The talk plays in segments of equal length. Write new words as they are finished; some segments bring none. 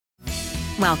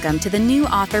Welcome to the New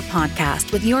Author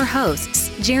Podcast with your hosts,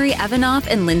 Jerry Evanoff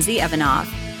and Lindsay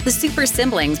Evanoff. The super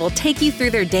siblings will take you through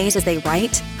their days as they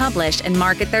write, publish, and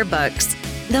market their books.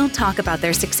 They'll talk about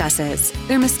their successes,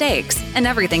 their mistakes, and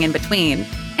everything in between.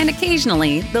 And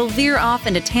occasionally, they'll veer off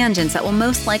into tangents that will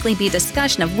most likely be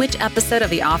discussion of which episode of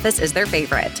The Office is their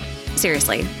favorite.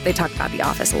 Seriously, they talk about The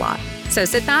Office a lot. So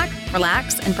sit back,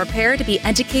 relax, and prepare to be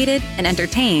educated and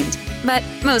entertained, but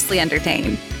mostly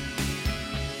entertained.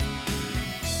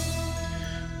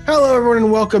 Hello, everyone,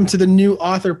 and welcome to the New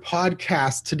Author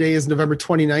Podcast. Today is November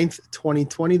 29th,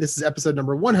 2020. This is episode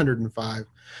number 105,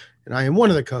 and I am one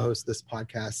of the co-hosts of this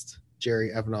podcast, Jerry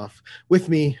Evanoff. With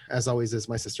me, as always, is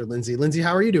my sister, Lindsay. Lindsay,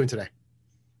 how are you doing today?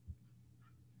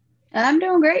 I'm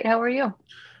doing great. How are you?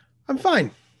 I'm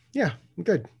fine. Yeah, I'm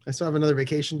good. I still have another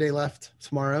vacation day left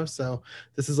tomorrow, so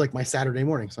this is like my Saturday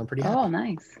morning, so I'm pretty happy. Oh,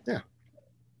 nice. Yeah.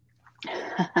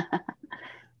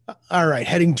 All right,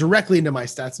 heading directly into my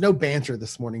stats. No banter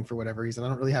this morning for whatever reason. I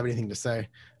don't really have anything to say.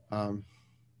 I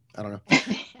don't know.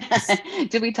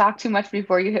 Did we talk too much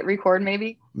before you hit record,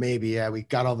 maybe? Maybe, yeah. We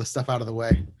got all the stuff out of the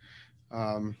way.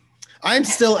 I'm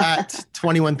still at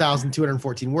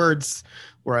 21,214 words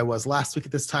where I was last week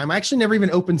at this time. I actually never even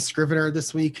opened Scrivener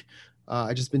this week.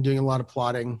 I just been doing a lot of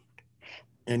plotting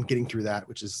and getting through that,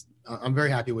 which is, I'm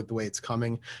very happy with the way it's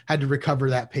coming. Had to recover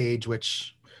that page,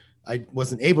 which I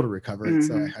wasn't able to recover it,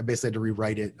 so I basically had to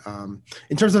rewrite it.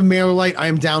 In terms of MailerLite, I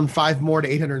am down 5 more to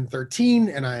 813,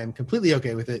 and I am completely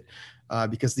okay with it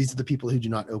because these are the people who do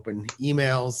not open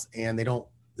emails, and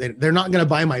they're not going to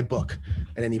buy my book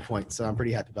at any point, so I'm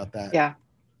pretty happy about that. Yeah.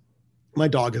 My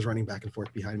dog is running back and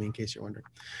forth behind me, in case you're wondering.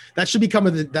 That should become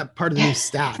that part of the new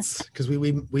stats, because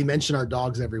we mention our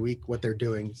dogs every week, what they're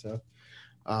doing. So,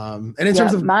 and in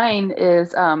terms of mine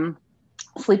is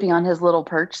sleeping on his little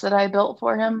perch that I built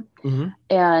for him. Mm-hmm.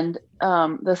 And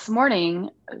this morning,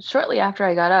 shortly after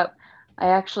I got up, I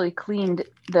actually cleaned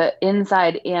the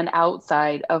inside and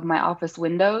outside of my office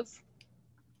windows.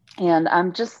 And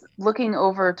I'm just looking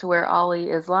over to where Ollie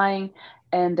is lying,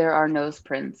 and there are nose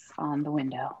prints on the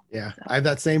window. Yeah, so I have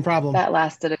that same problem. That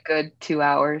lasted a good 2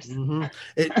 hours. Mm-hmm.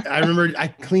 I remember I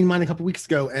cleaned mine a couple weeks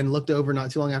ago and looked over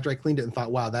not too long after I cleaned it and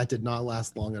thought, wow, that did not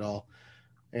last long at all.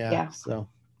 Yeah. So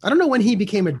I don't know when he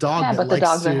became a dog. Yeah, but the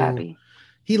dogs are happy.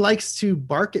 He likes to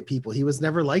bark at people. He was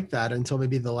never like that until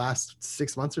maybe the last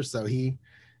 6 months or so. He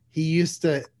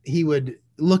would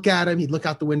look at him, he'd look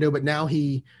out the window, but now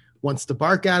he wants to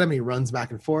bark at him and he runs back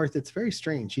and forth. It's very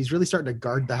strange. He's really starting to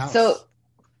guard the house.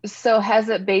 So has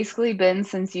it basically been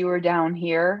since you were down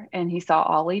here and he saw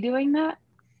Ollie doing that?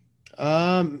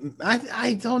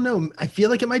 I don't know. I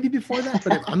feel like it might be before that,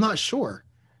 but I'm not sure.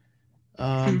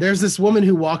 There's this woman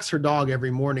who walks her dog every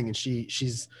morning, and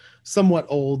she's somewhat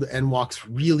old and walks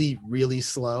really, really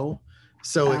slow.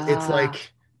 So it's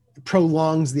like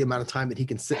prolongs the amount of time that he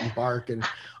can sit and bark. And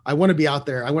I want to be out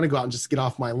there. I want to go out and just get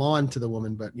off my lawn to the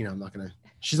woman, but I'm not going to,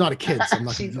 she's not a kid. So I'm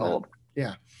not she's old.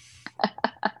 Yeah.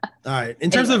 All right.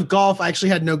 In terms of golf, I actually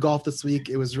had no golf this week.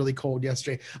 It was really cold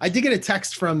yesterday. I did get a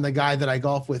text from the guy that I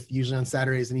golf with usually on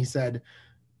Saturdays. And he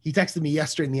texted me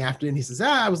yesterday in the afternoon. He says,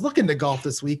 I was looking to golf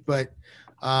this week, but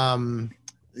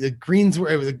the greens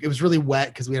it was really wet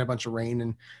because we had a bunch of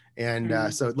rain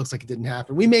and so it looks like it didn't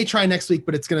happen. We may try next week,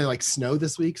 but it's going to snow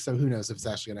this week. So who knows if it's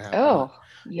actually going to happen. Oh,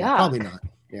 yeah. Probably not.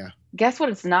 Yeah. Guess what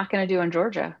it's not going to do in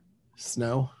Georgia?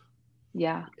 Snow.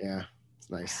 Yeah. Yeah.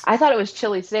 It's nice. I thought it was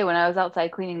chilly today when I was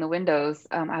outside cleaning the windows.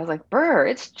 I was like, brr,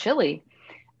 it's chilly.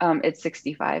 It's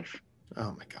 65.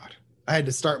 Oh my God. I had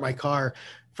to start my car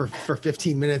for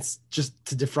 15 minutes just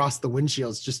to defrost the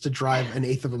windshields, just to drive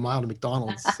 1/8 of a mile to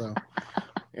McDonald's. So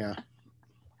yeah.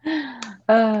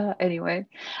 Anyway,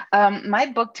 my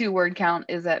book 2 word count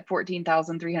is at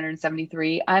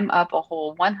 14,373. I'm up a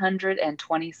whole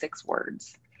 126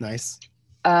 words. Nice.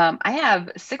 I have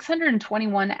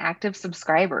 621 active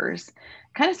subscribers.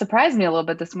 Kind of surprised me a little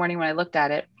bit this morning when I looked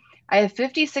at it. I have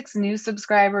 56 new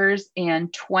subscribers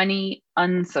and 20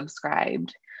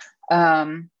 unsubscribed.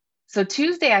 So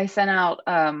Tuesday I sent out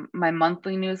my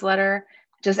monthly newsletter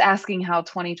just asking how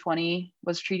 2020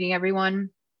 was treating everyone.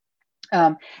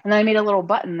 And then I made a little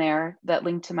button there that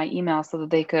linked to my email so that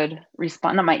they could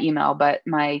respond, not my email, but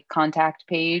my contact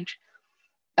page.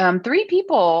 3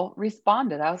 people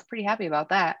responded. I was pretty happy about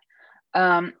that.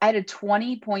 I had a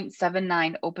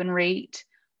 20.79 open rate,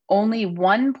 only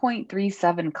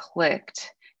 1.37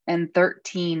 clicked, and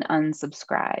 13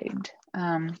 unsubscribed,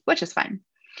 which is fine.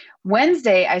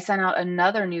 Wednesday, I sent out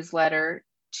another newsletter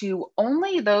to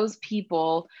only those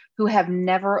people who have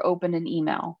never opened an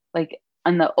email. Like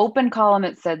on the open column,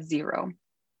 it said 0.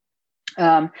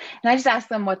 And I just asked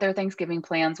them what their Thanksgiving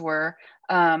plans were.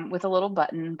 with a little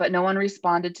button, but no one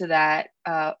responded to that.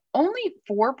 Only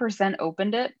 4%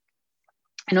 opened it,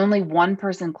 and only one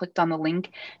person clicked on the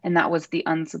link, and that was the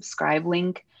unsubscribe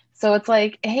link. So it's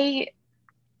like, hey,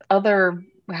 other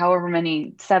however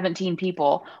many 17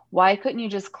 people, why couldn't you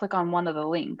just click on one of the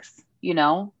links?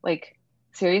 Like,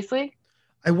 seriously?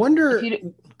 I wonder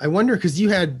because you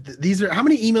had how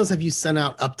many emails have you sent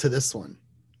out up to this one?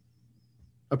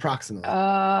 Approximately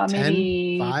 10,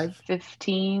 maybe 5,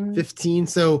 15.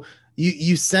 So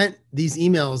you sent these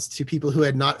emails to people who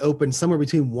had not opened somewhere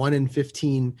between 1 and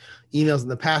 15 emails in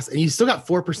the past, and you still got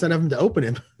 4% of them to open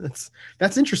them.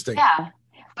 That's interesting. Yeah,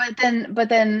 but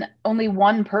then only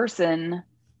one person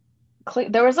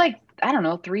clicked. There was like, I don't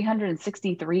know,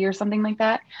 363 or something like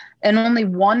that, and only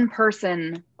one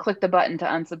person clicked the button to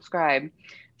unsubscribe.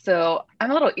 So I'm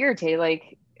a little irritated.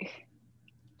 Like,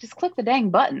 just click the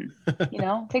dang button.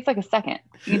 It takes like a second.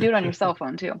 You can do it on your cell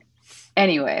phone too.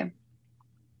 Anyway,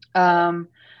 let's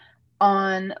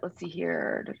see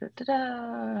here.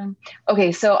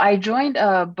 Okay, so I joined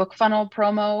a book funnel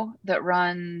promo that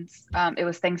runs, it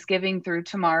was Thanksgiving through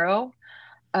tomorrow.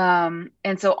 And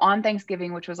so on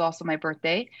Thanksgiving, which was also my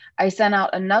birthday, I sent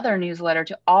out another newsletter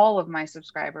to all of my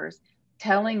subscribers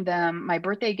telling them my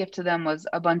birthday gift to them was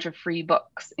a bunch of free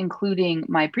books, including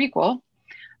my prequel.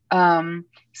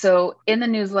 So in the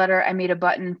newsletter, I made a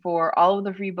button for all of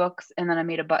the free books, and then I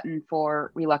made a button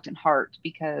for Reluctant Heart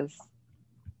because,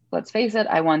 let's face it,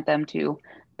 I want them to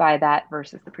buy that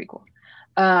versus the prequel.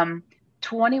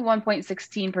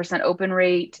 21.16% open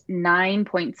rate,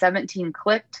 9.17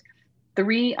 clicked,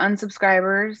 3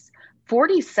 unsubscribers,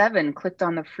 47 clicked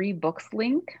on the free books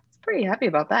link. I was pretty happy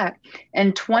about that.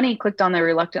 And 20 clicked on the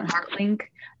Reluctant Heart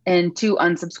link, and 2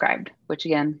 unsubscribed, which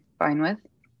again, fine with.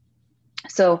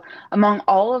 So among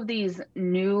all of these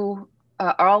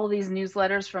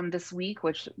newsletters from this week,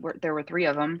 there were 3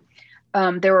 of them,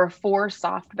 there were 4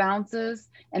 soft bounces,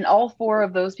 and all 4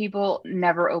 of those people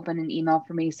never opened an email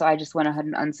for me. So I just went ahead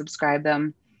and unsubscribed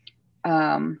them.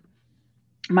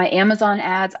 My Amazon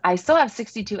ads, I still have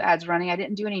 62 ads running. I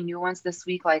didn't do any new ones this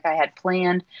week like I had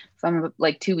planned. So I'm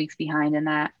like 2 weeks behind in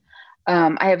that.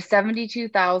 I have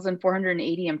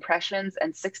 72,480 impressions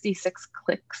and 66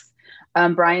 clicks.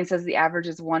 Brian says the average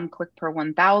is 1 click per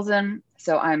 1,000.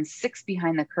 So I'm 6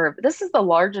 behind the curve. This is the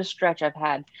largest stretch I've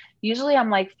had. Usually I'm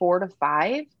like 4 to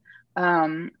 5,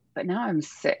 but now I'm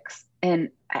 6. And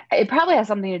it probably has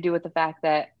something to do with the fact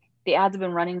that the ads have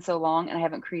been running so long and I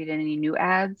haven't created any new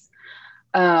ads.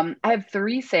 I have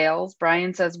 3 sales.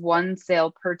 Brian says 1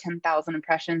 sale per 10,000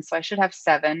 impressions. So I should have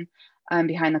 7. I'm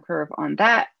behind the curve on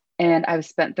that. And I've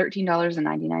spent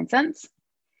 $13.99.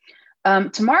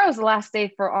 Tomorrow is the last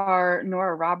day for our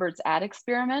Nora Roberts ad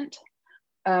experiment.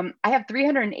 I have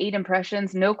 308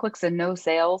 impressions, no clicks and no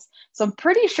sales. So I'm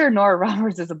pretty sure Nora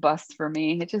Roberts is a bust for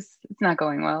me. It's not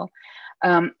going well.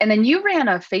 And then you ran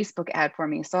a Facebook ad for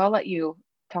me. So I'll let you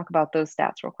talk about those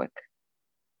stats real quick.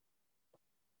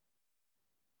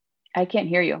 I can't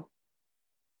hear you.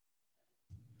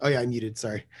 Oh yeah, I muted,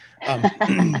 sorry.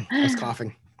 I was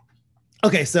coughing.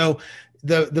 Okay, so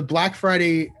the Black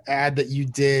Friday ad that you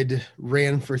did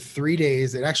ran for 3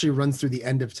 days. It actually runs through the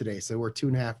end of today. So we're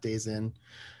 2.5 days in.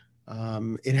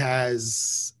 It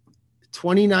has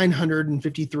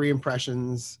 2,953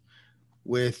 impressions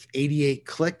with 88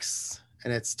 clicks,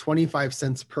 and it's 25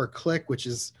 cents per click, which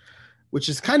is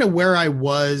kind of where I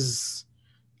was,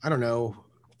 I don't know,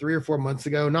 3 or 4 months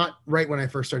ago, not right when I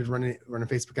first started running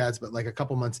Facebook ads, but like a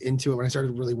couple months into it when I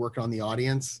started really working on the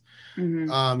audience.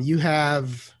 Mm-hmm. You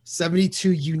have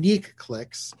 72 unique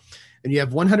clicks, and you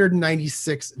have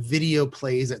 196 video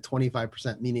plays at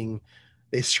 25%, meaning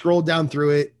they scrolled down through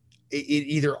it. It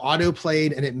either auto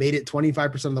played and it made it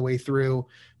 25% of the way through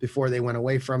before they went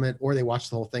away from it, or they watched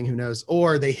the whole thing, who knows,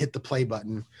 or they hit the play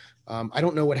button. I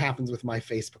don't know what happens with my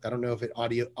Facebook. I don't know if it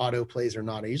auto plays or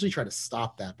not. I usually try to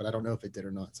stop that, but I don't know if it did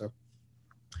or not. So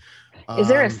is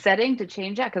there a setting to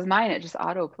change that? Because mine, it just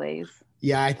auto plays.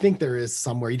 Yeah, I think there is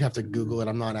somewhere. You'd have to Google it.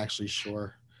 I'm not actually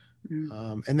sure.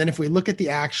 Mm. And then if we look at the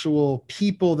actual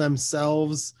people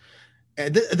themselves,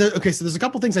 okay, so there's a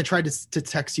couple things I tried to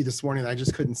text you this morning that I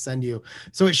just couldn't send you.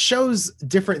 So it shows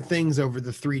different things over the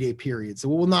 3-day period. So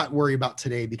we'll not worry about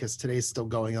today because today's still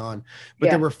going on. But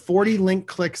There were 40 link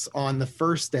clicks on the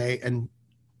first day and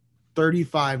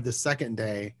 35 the second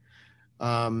day.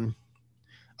 I'm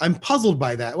puzzled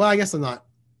by that. Well, I guess I'm not.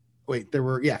 Wait, there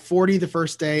were 40 the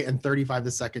first day and 35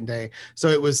 the second day. So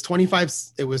it was 25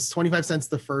 cents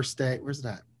the first day. Where's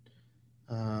that?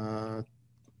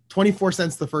 24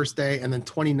 cents the first day and then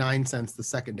 29 cents the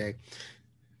second day.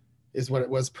 is what it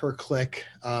was per click.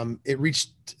 It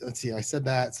reached, let's see, I said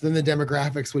that. So then the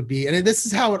demographics would be, and this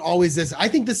is how it always is. I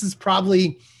think this is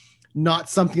probably not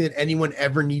something that anyone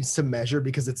ever needs to measure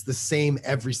because it's the same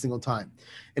every single time.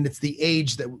 And it's the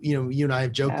age that, you and I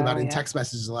have joked about in text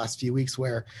messages the last few weeks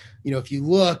where, if you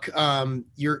look,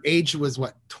 your age was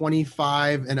what,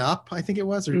 25 and up, I think it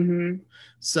was.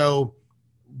 So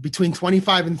between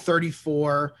 25 and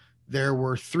 34, there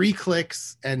were 3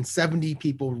 clicks and 70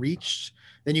 people reached.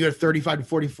 Then you go to 35 to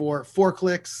 44, 4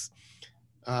 clicks,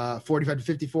 45 to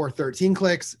 54, 13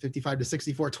 clicks, 55 to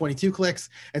 64, 22 clicks,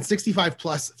 and 65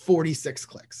 plus 46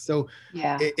 clicks. So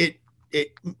it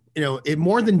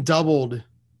more than doubled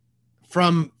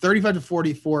from 35 to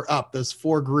 44 up. Those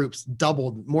 4 groups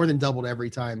more than doubled every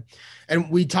time.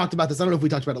 And we talked about this. I don't know if we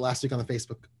talked about it last week on the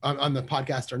Facebook, on the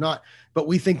podcast or not, but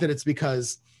we think that it's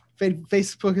because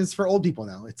Facebook is for old people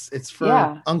now. It's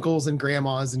for uncles and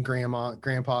grandmas and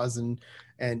grandpas and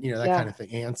that kind of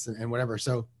thing, aunts and whatever.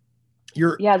 So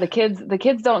the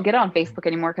kids don't get on Facebook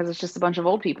anymore because it's just a bunch of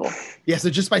old people. Yeah. So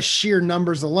just by sheer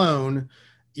numbers alone,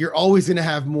 you're always going to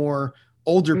have more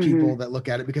older people that look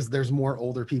at it because there's more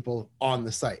older people on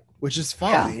the site, which is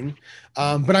fine.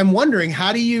 Yeah. But I'm wondering,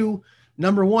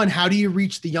 number one, how do you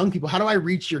reach the young people? How do I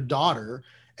reach your daughter?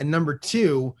 And number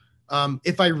 2,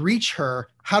 if I reach her,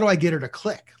 how do I get her to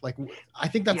click? Like, I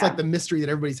think that's like the mystery that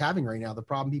everybody's having right now. The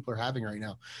problem people are having right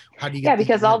now. How do you get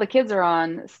because all the kids are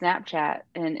on Snapchat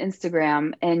and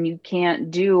Instagram, and you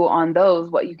can't do on those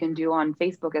what you can do on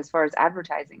Facebook as far as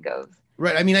advertising goes.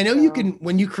 Right. I mean, I know you can,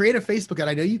 when you create a Facebook ad,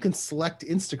 I know you can select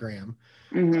Instagram.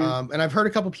 And I've heard a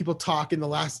couple people talk in the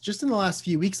last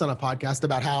few weeks on a podcast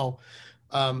about how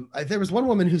there was one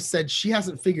woman who said she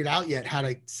hasn't figured out yet how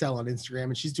to sell on Instagram,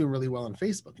 and she's doing really well on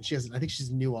Facebook. And I think she's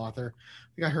a new author.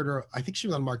 I think she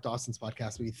was on Mark Dawson's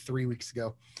podcast maybe 3 weeks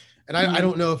ago. And I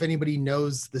don't know if anybody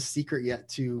knows the secret yet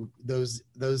to those.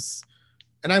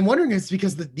 And I'm wondering if it's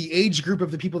because the age group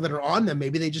of the people that are on them,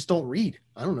 maybe they just don't read.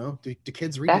 I don't know. Do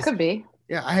kids read? That could be.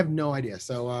 Yeah, I have no idea.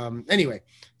 So anyway,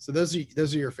 so those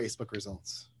are your Facebook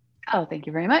results. Oh, thank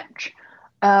you very much.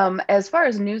 As far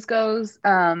as news goes,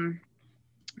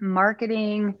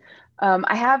 marketing,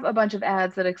 I have a bunch of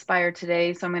ads that expire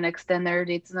today, so I'm going to extend their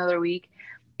dates another week.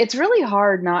 It's really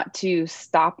hard not to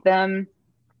stop them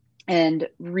and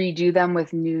redo them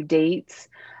with new dates,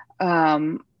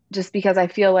 just because I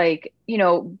feel like,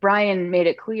 Brian made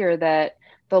it clear that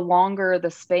the longer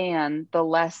the span, the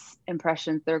less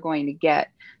impressions they're going to get.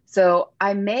 So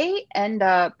I may end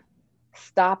up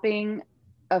stopping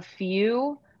a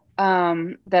few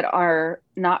that are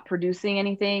not producing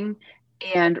anything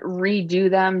and redo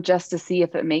them just to see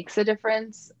if it makes a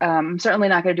difference. I'm certainly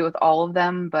not going to do it with all of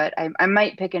them, but I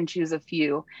might pick and choose a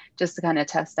few just to kind of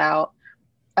test out.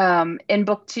 In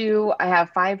book 2, I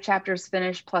have 5 chapters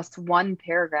finished plus 1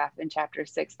 paragraph in chapter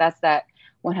 6. That's that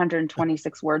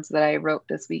 126 words that I wrote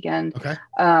this weekend. Okay.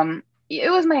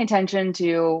 It was my intention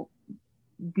to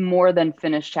more than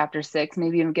finish chapter 6,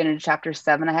 maybe even get into chapter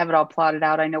 7. I have it all plotted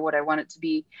out. I know what I want it to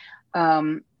be.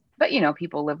 But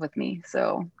people live with me,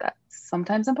 so that's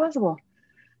sometimes impossible.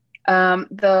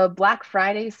 The Black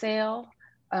Friday sale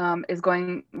is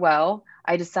going well.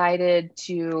 I decided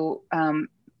to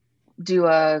do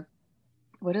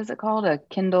what is it called? A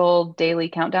Kindle daily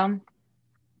countdown.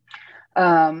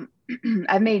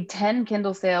 I've made 10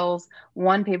 Kindle sales,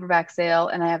 1 paperback sale,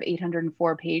 and I have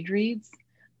 804 page reads.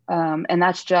 And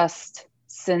that's just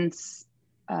since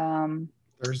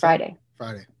Friday.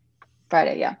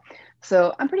 Friday, yeah.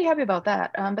 So I'm pretty happy about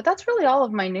that. But that's really all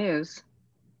of my news.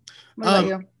 What about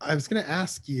you? I was going to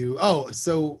ask you,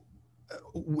 so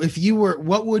if you were,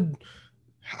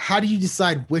 how do you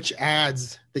decide which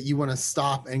ads that you want to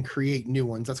stop and create new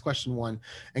ones? That's question 1.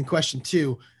 And question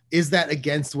 2, is that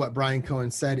against what Brian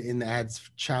Cohen said in the ads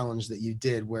challenge that you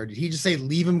did? Where did he just say,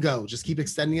 leave them go, just keep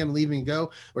extending them, leaving them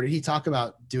go? Or did he talk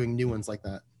about doing new ones like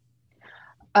that?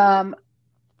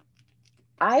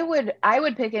 I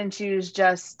would pick and choose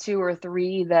just 2 or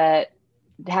 3 that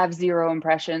have 0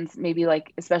 impressions, maybe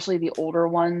like, especially the older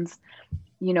ones,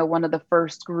 one of the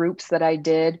first groups that I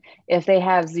did, if they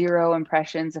have 0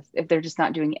 impressions, if they're just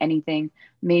not doing anything,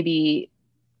 maybe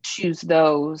choose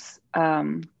those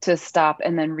to stop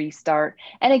and then restart.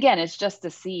 And again, it's just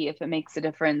to see if it makes a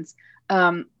difference.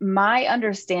 My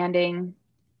understanding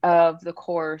of the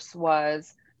course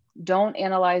was, don't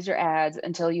analyze your ads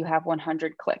until you have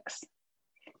 100 clicks.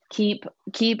 Keep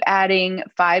adding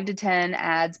 5 to 10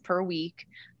 ads per week,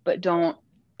 but don't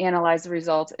analyze the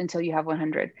results until you have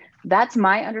 100. That's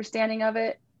my understanding of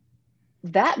it.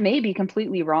 That may be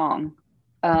completely wrong,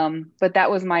 but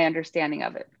that was my understanding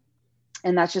of it.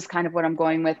 And that's just kind of what I'm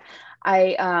going with.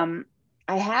 I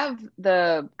I have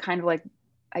the kind of like,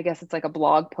 I guess it's like a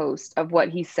blog post of what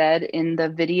he said in the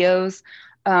videos.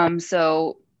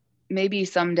 So maybe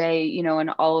someday, in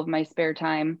all of my spare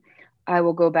time, I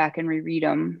will go back and reread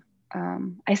them.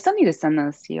 I still need to send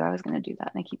those to you. I was going to do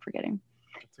that and I keep forgetting.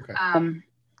 Okay.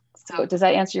 So does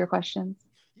that answer your questions?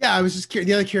 Yeah, I was just curious.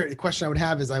 The other question I would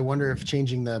have is I wonder if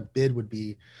changing the bid would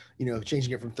be,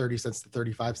 changing it from 30 cents to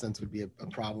 35 cents would be a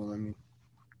problem. I mean,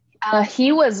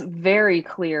 he was very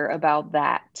clear about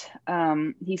that.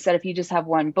 He said, if you just have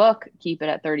one book, keep it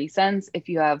at 30 cents. If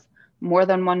you have more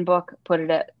than one book, put it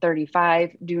at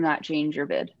 35. Do not change your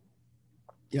bid.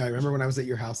 Yeah, I remember when I was at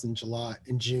your house in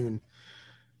June,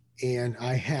 and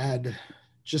I had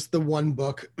just the one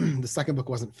book. The second book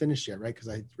wasn't finished yet, right? Because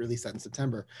I released that in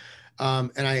September.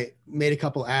 And I made a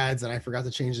couple ads and I forgot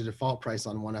to change the default price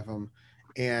on one of them.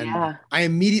 And yeah. I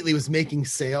immediately was making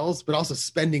sales, but also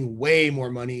spending way more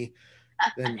money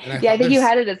than. And I think you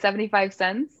had it at 75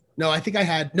 cents. No, I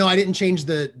didn't change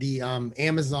the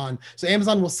Amazon. So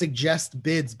Amazon will suggest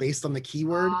bids based on the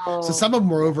keyword. Oh. So some of them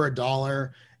were over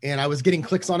 $1 and I was getting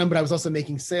clicks on them, but I was also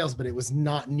making sales, but it was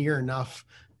not near enough.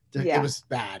 It was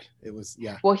bad. It was,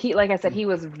 yeah. Well, like I said, he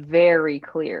was very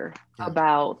clear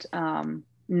about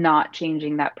not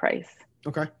changing that price.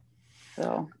 Okay. So.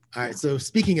 All right. So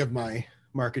speaking of my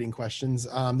marketing questions,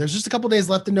 there's just a couple days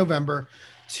left in November.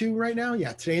 2 right now.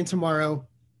 Yeah. Today and tomorrow.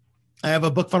 I have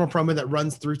a book funnel promo that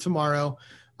runs through tomorrow.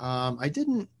 I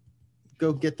didn't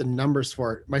go get the numbers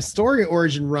for it. My story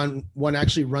origin one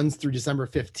actually runs through December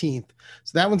 15th.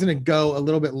 So that one's going to go a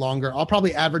little bit longer. I'll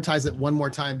probably advertise it one more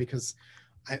time because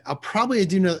I'll probably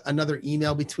do another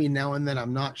email between now and then.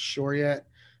 I'm not sure yet.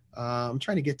 I'm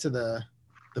trying to get to the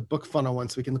book funnel one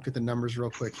so we can look at the numbers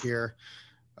real quick here.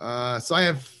 So I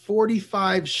have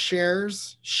 45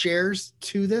 shares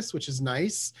to this, which is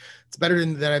nice. It's better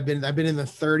than that. I've been in the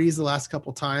 30s the last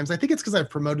couple times. I think it's because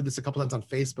I've promoted this a couple times on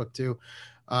Facebook too.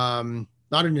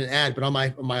 Not in an ad, but on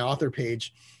my author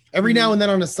page. Every now and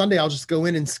then on a Sunday, I'll just go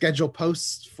in and schedule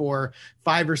posts for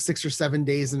 5 or 6 or 7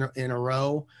 days in a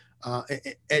row.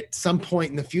 At some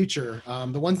point in the future.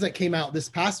 The ones that came out this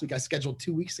past week, I scheduled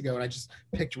 2 weeks ago and I just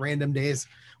picked random days.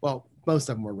 Well, most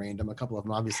of them were random. A couple of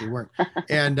them obviously weren't.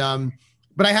 And,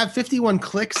 but I have 51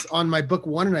 clicks on my book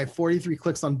 1 and I have 43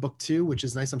 clicks on book 2, which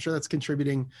is nice. I'm sure that's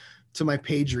contributing to my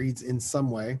page reads in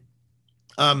some way.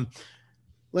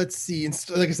 Let's see. And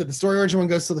like I said, the story origin one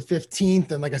goes to the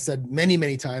 15th. And like I said, many,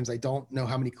 many times, I don't know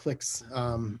how many clicks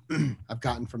I've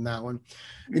gotten from that one.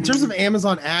 In terms of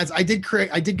Amazon ads, I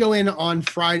did go in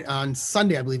on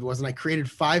Sunday, I believe it was, and I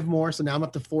created 5 more. So now I'm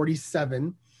up to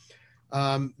 47.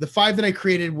 The 5 that I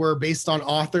created were based on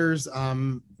authors.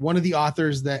 One of the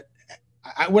authors that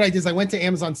what I did is I went to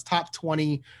Amazon's top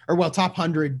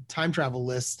 100 time travel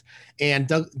list, and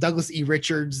Douglas E.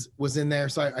 Richards was in there.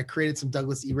 So I created some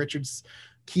Douglas E. Richards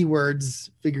keywords,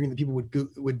 figuring that people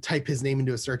would type his name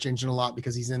into a search engine a lot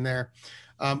because he's in there.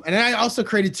 And I also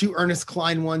created 2 Ernest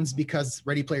Cline ones because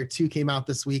Ready Player 2 came out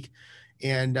this week,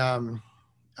 and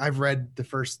I've read the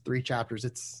first 3 chapters.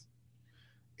 It's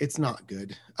not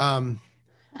good. But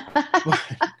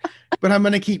I'm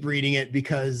going to keep reading it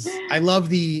because I love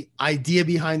the idea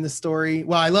behind the story.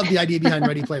 Well, I love the idea behind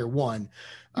Ready Player 1.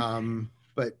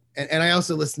 But I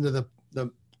also listen to the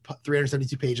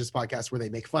 372 Pages podcast where they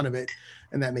make fun of it,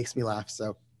 and that makes me laugh.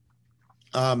 So,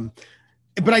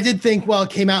 but I did think, well, it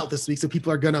came out this week, so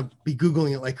people are going to be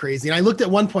Googling it like crazy. And I looked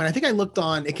at one point, I think I looked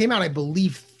on, it came out, I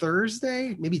believe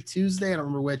Thursday, maybe Tuesday. I don't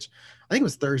remember which. I think it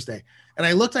was Thursday. And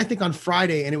I looked, I think on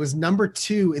Friday, and it was number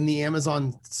 2 in the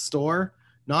Amazon store,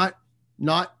 not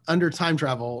under time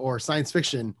travel or science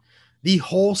fiction, the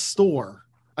whole store.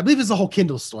 I believe it's the whole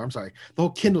Kindle store. I'm sorry. The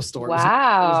whole Kindle store.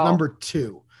 Wow. It was number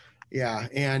 2. Yeah.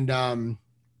 And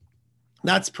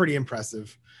that's pretty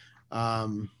impressive.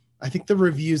 I think the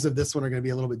reviews of this one are going to be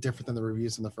a little bit different than the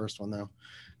reviews in the first one though,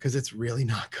 because it's really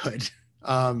not good.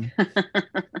 All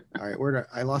right.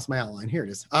 I lost my outline. Here it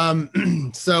is.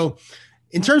 So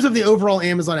in terms of the overall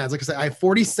Amazon ads, like I said, I have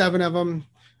 47 of them.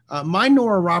 My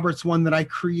Nora Roberts one that I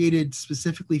created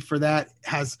specifically for that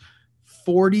has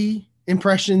 40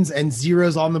 impressions and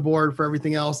zeros on the board for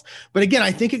everything else. But again,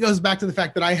 I think it goes back to the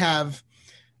fact that I have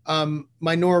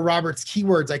my Nora Roberts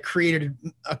keywords I created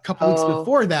a couple weeks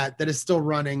before that is still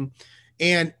running.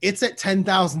 And it's at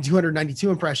 10,292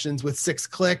 impressions with 6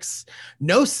 clicks,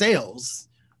 no sales.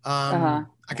 I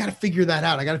got to figure that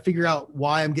out. I got to figure out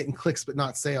why I'm getting clicks, but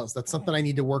not sales. That's something I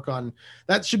need to work on.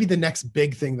 That should be the next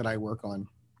big thing that I work on.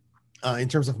 In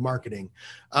terms of marketing,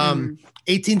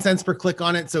 18 cents per click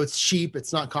on it. So it's cheap.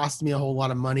 It's not costing me a whole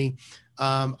lot of money.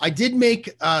 I did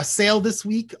make a sale this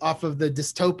week off of the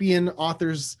dystopian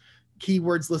authors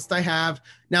keywords list I have.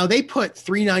 Now they put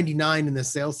 $3.99 in the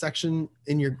sales section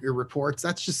in your reports.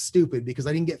 That's just stupid because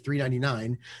I didn't get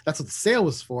 $3.99. That's what the sale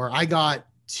was for. I got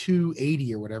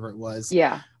 $2.80 or whatever it was.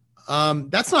 Yeah.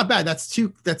 That's not bad. That's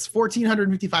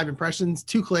 1,455 impressions,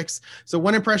 2 clicks. So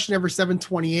 1 impression every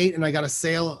 728. And I got a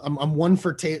sale. I'm 1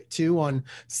 for 2 on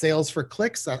sales for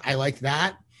clicks. I like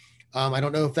that. I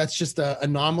don't know if that's just an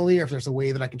anomaly or if there's a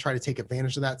way that I can try to take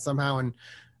advantage of that somehow. And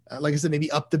like I said, maybe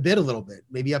up the bid a little bit,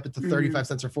 maybe up it to 35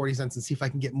 cents or 40 cents and see if I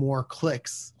can get more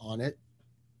clicks on it.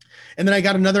 And then I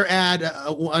got another ad,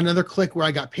 another click where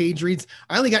I got page reads.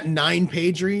 I only got 9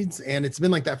 page reads, and it's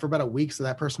been like that for about a week. So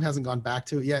that person hasn't gone back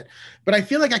to it yet. But I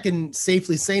feel like I can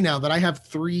safely say now that I have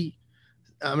 3,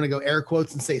 I'm going to go air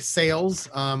quotes and say sales.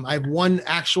 I have 1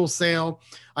 actual sale.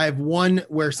 I have 1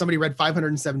 where somebody read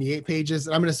 578 pages.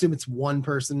 And I'm going to assume it's 1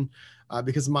 person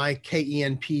because my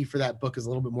KENP for that book is a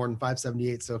little bit more than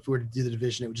 578. So if we were to do the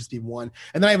division, it would just be 1.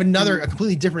 And then I have a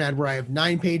completely different ad where I have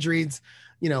 9 page reads.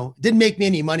 You know, didn't make me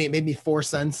any money. It made me 4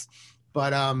 cents.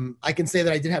 But I can say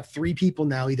that I did have 3 people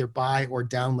now either buy or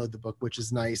download the book, which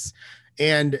is nice.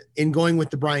 And in going with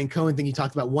the Brian Cohen thing, you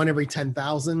talked about 1 every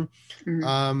 10,000.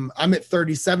 I'm at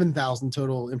 37,000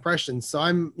 total impressions.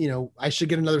 So I should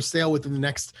get another sale within the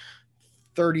next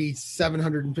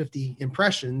 3,750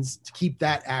 impressions to keep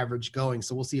that average going.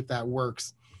 So we'll see if that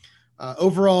works.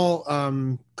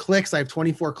 Overall clicks, I have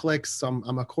 24 clicks. So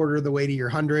I'm a quarter of the way to your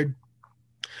 100.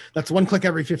 That's 1 click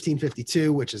every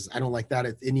 1552, which is, I don't like that.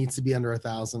 It needs to be under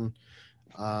 1,000.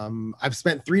 I've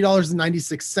spent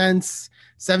 $3.96,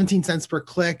 17 cents per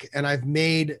click, and I've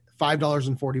made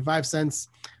 $5.45.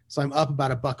 So I'm up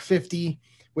about $1.50,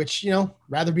 which,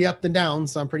 rather be up than down.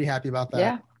 So I'm pretty happy about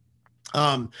that.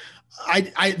 Yeah.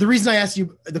 The reason I asked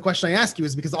you the question I asked you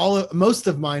is because most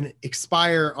of mine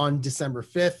expire on December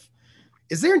 5th.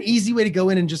 Is there an easy way to go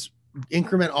in and just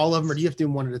increment all of them, or do you have to do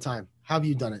them one at a time? How have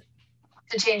you done it?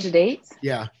 To change the dates?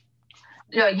 Yeah.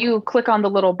 You click on the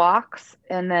little box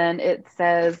and then it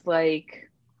says like,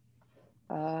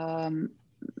 hang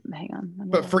on.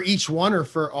 But for each one or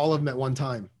for all of them at one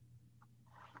time?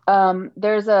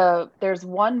 There's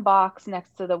one box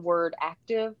next to the word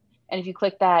active. And if you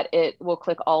click that, it will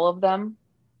click all of them.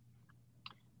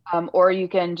 Or you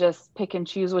can just pick and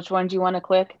choose which ones you want to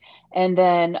click. And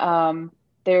then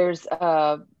there's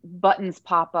buttons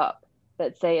pop up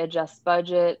that say adjust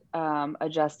budget,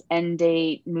 adjust end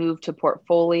date, move to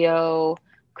portfolio,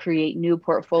 create new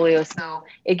portfolio. So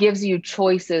it gives you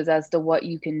choices as to what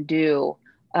you can do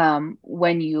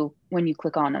when you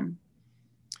click on them.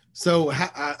 So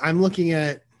I'm looking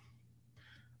at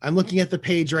the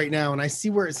page right now and I see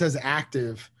where it says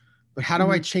active, but how do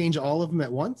I change all of them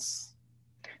at once?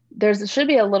 There should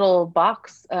be a little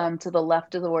box to the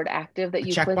left of the word active that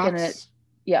you click in it.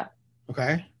 Yeah.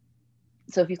 Okay.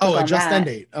 So if you click on adjust that, end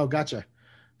date. Oh, gotcha.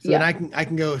 So then I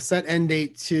can go set end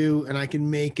date to, and I can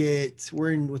make it,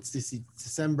 we're in, what's this,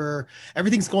 December.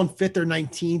 Everything's going 5th or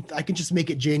 19th. I can just make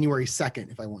it January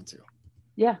 2nd if I want to.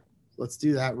 Yeah. Let's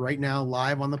do that right now,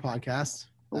 live on the podcast.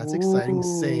 That's exciting.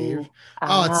 Save.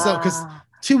 It's so, because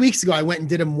 2 weeks ago I went and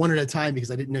did them one at a time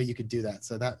because I didn't know you could do that.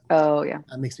 So that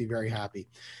makes me very happy.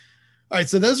 All right.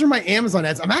 So those are my Amazon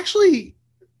ads. I'm actually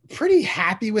pretty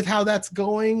happy with how that's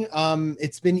going.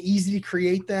 It's been easy to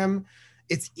create them.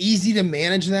 It's easy to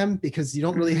manage them because you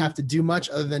don't really have to do much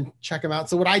other than check them out.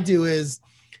 So what I do is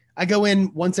I go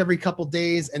in once every couple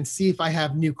days and see if I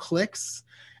have new clicks.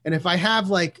 And if I have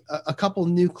like a couple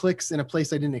new clicks in a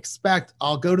place I didn't expect,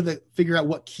 I'll go to figure out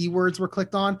what keywords were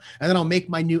clicked on, and then I'll make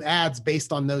my new ads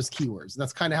based on those keywords. And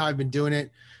that's kind of how I've been doing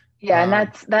it. Yeah.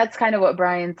 And that's kind of what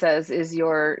Brian says is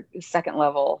your second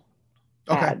level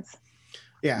ads.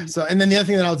 Yeah. So, and then the other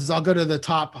thing that I'll do is I'll go to the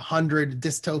top 100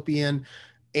 dystopian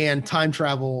and time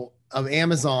travel of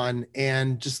Amazon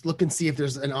and just look and see if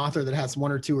there's an author that has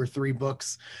 1 or 2 or 3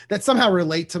 books that somehow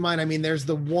relate to mine. I mean, there's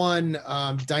the one,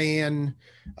 Diane.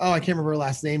 Oh, I can't remember her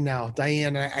last name now.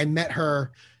 Diane. I met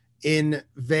her in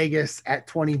Vegas at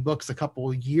 20 Books a couple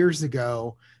of years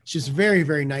ago. She's very,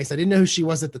 very nice. I didn't know who she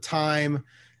was at the time.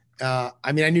 I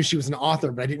mean, I knew she was an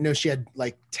author, but I didn't know she had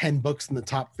like 10 books in the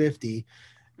top 50.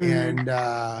 And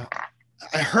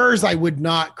hers I would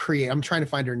not create. I'm trying to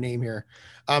find her name here.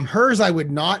 Hers I would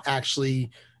not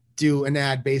actually do an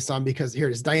ad based on because here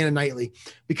it is, Diana Knightley,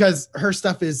 because her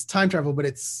stuff is time travel, but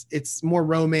it's more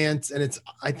romance and it's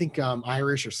I think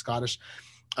Irish or Scottish.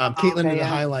 Caitlin and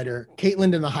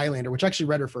the Highlander, which I actually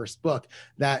read her first book.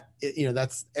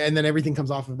 That's and then everything comes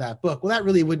off of that book. Well, that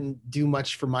really wouldn't do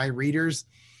much for my readers.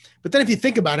 But then if you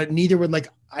think about it, neither would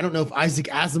I don't know if Isaac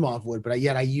Asimov would, but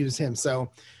yet I use him.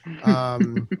 So,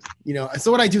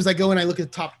 so what I do is I go and I look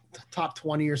at the top top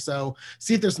 20 or so,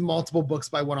 see if there's multiple books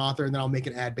by one author, and then I'll make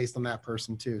an ad based on that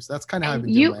person too. So that's kind of how I've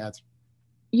been doing my ads.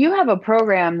 You have a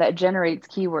program that generates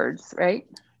keywords, right?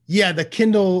 Yeah, the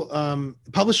Kindle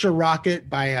Publisher Rocket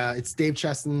by it's Dave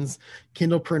Cheston's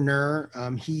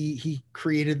Kindlepreneur. He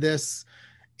created this,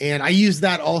 and I use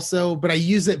that also, but I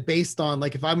use it based on,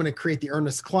 like, if I'm going to create the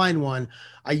Ernest Cline one,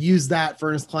 I use that for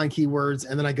Ernest Cline keywords,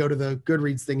 and then I go to the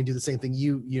Goodreads thing and do the same thing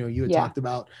you had talked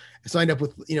about. So I end up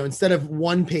with, instead of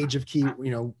one page of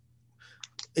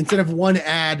instead of one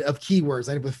ad of keywords,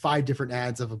 I end up with 5 different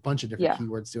ads of a bunch of different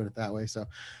keywords, doing it that way. So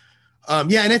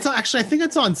and it's actually, I think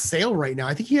it's on sale right now.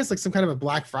 I think he has like some kind of a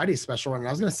Black Friday special run.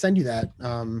 I was going to send you that.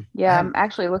 I'm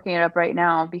actually looking it up right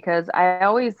now because I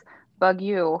always bug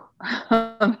you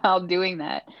about doing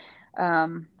that.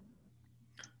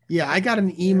 I got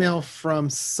an email from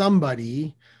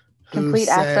somebody who complete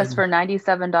said, access for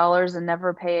 $97 and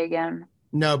never pay again.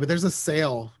 No, but there's a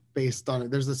sale based on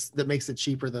it. There's this that makes it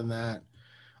cheaper than that.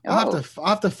 I'll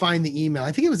have to find the email.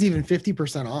 I think it was even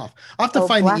 50% off. I'll have to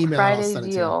find Black the email. Friday and I'll send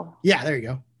it deal. to you. Yeah, there you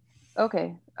go.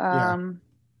 Okay. Hang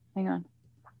on. All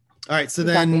right. So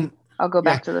then I'll go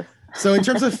back to this. So in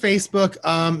terms of Facebook,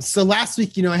 so last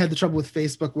week, I had the trouble with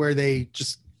Facebook where they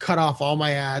just cut off all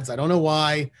my ads. I don't know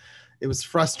why. It was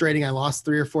frustrating. I lost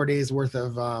 3 or 4 days worth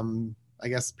of, I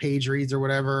guess, page reads or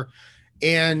whatever.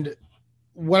 And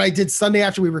what I did Sunday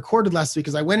after we recorded last week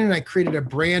is I went in and I created a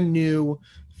brand new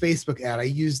Facebook ad.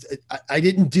 I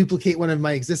didn't duplicate one of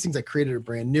my existings. I created a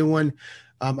brand new one.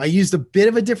 I used a bit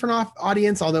of a different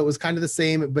audience, although it was kind of the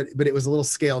same, but it was a little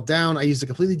scaled down. I used a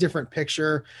completely different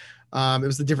picture. It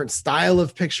was a different style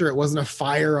of picture. It wasn't a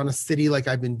fire on a city like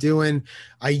I've been doing.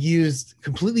 I used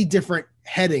completely different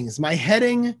headings. My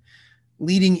heading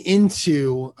leading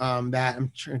into that,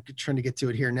 I'm trying to get to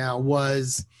it here now,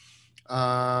 was,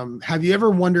 have you ever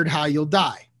wondered how you'll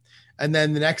die? And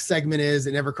then the next segment is,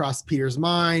 it never crossed Peter's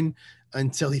mind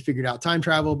until he figured out time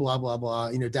travel, blah, blah, blah,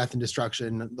 death and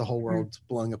destruction, the whole world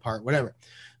blowing apart, whatever.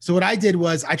 So what I did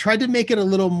was I tried to make it a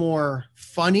little more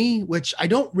funny, which I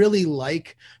don't really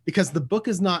like because the book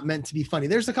is not meant to be funny.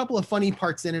 There's a couple of funny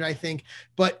parts in it, I think,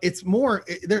 but it's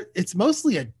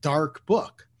mostly a dark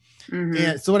book. Mm-hmm.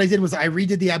 And so what I did was I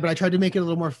redid the ad, but I tried to make it a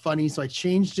little more funny. So I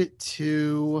changed it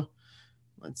to,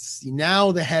 let's see,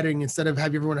 now the heading, instead of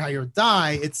have you ever wondered how you'll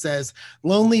die, it says,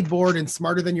 lonely, bored, and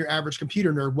smarter than your average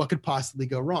computer nerd, what could possibly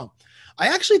go wrong? I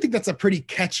actually think that's a pretty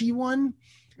catchy one.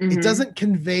 Mm-hmm. It doesn't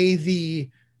convey the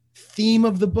theme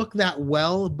of the book that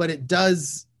well, but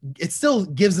it still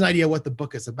gives an idea what the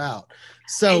book is about.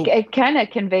 So it kind of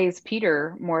conveys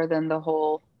Peter more than the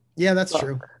whole that's book.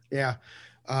 True. Yeah.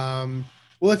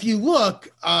 Well, if you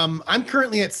look, I'm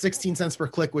currently at 16 cents per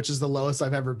click, which is the lowest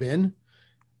I've ever been,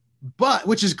 but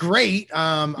which is great.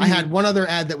 I had one other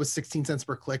ad that was 16 cents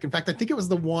per click. In fact, I think it was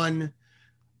the one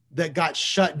that got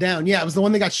shut down. Yeah, it was the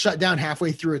one that got shut down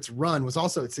halfway through its run, was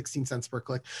also at 16 cents per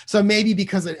click. So maybe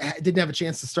because it didn't have a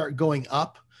chance to start going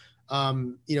up,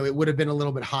 it would have been a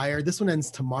little bit higher. This one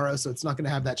ends tomorrow, so it's not going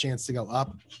to have that chance to go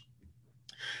up.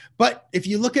 But if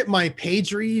you look at my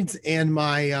page reads and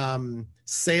my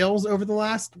sales over the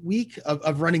last week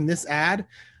of running this ad,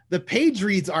 the page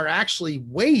reads are actually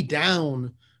way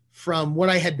down from what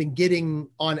I had been getting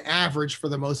on average for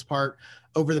the most part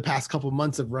over the past couple of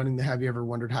months of running the Have You Ever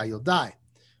Wondered How You'll Die?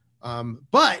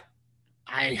 But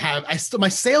my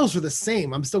sales are the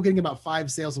same. I'm still getting about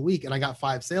 5 sales a week, and I got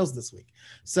 5 sales this week.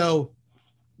 So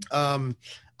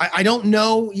I don't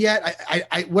know yet.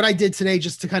 What I did today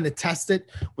just to kind of test it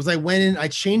was I went in, I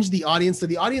changed the audience. So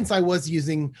the audience I was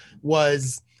using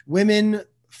was women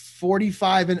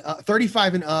 35 and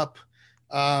 35 and up,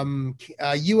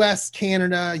 US,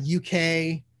 Canada,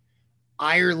 UK,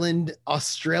 Ireland,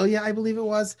 Australia, I believe it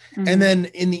was. Mm-hmm. And then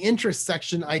in the interest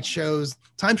section, I chose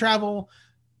time travel,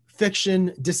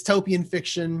 fiction, dystopian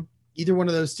fiction, either one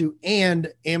of those two,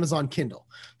 and Amazon Kindle.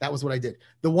 That was what I did.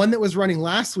 The one that was running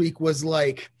last week was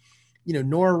like,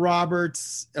 Nora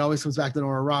Roberts. It always comes back to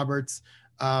Nora Roberts.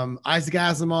 Isaac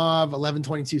Asimov,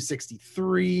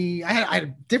 11/22/63. I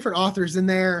had different authors in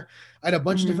there. I had a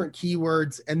bunch of different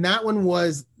keywords, and that one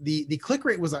was the click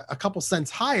rate was a couple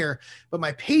cents higher, but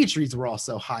my page reads were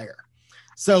also higher.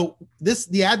 So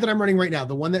the ad that I'm running right now,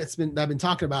 the one that I've been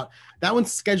talking about, that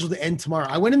one's scheduled to end tomorrow.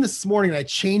 I went in this morning and I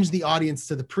changed the audience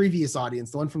to the previous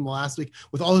audience, the one from the last week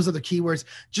with all those other keywords,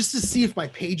 just to see if my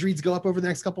page reads go up over the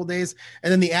next couple of days.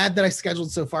 And then the ad that I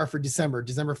scheduled so far for December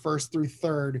 1st through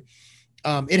 3rd,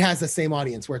 it has the same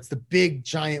audience where it's the big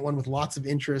giant one with lots of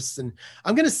interests. And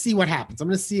I'm going to see what happens. I'm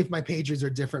going to see if my page reads are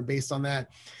different based on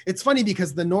that. It's funny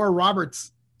because the Nora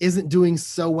Roberts isn't doing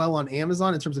so well on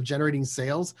Amazon in terms of generating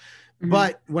sales,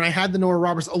 But when I had the Nora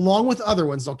Roberts, along with other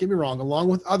ones, don't get me wrong, along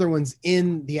with other ones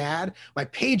in the ad, my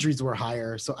page reads were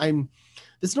higher. So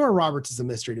this Nora Roberts is a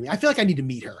mystery to me. I feel like I need to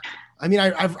meet her. I mean,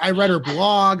 I read her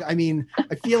blog. I mean,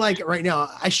 I feel like right now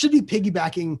I should be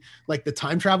piggybacking like the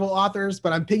time travel authors,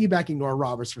 but I'm piggybacking Nora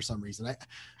Roberts for some reason.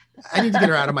 I need to get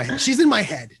her out of my head. She's in my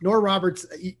head. Nora Roberts,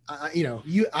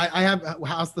 I have,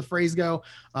 how's the phrase go?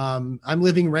 I'm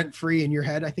living rent free in your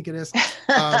head. I think it is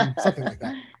something like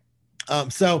that.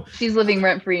 So she's living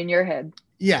rent free in your head.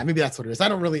 Yeah, maybe that's what it is. I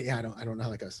don't know how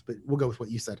that goes, but we'll go with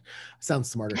what you said. Sounds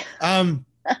smarter.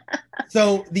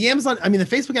 So the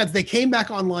Facebook ads, they came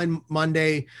back online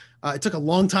Monday. It took a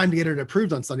long time to get it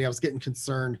approved on Sunday. I was getting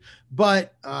concerned,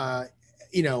 but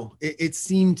it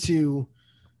seemed to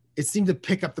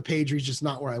pick up the page reach, just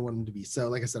not where I want them to be. So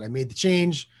like I said, I made the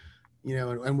change,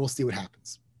 and we'll see what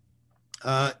happens.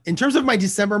 In terms of my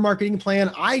December marketing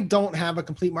plan, I don't have a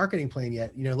complete marketing plan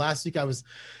yet. Last week I was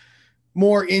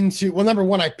more into, number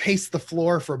one, I paced the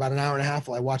floor for about an hour and a half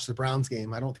while I watched the Browns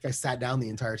game. I don't think I sat down the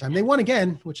entire time. They won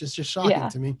again, which is just shocking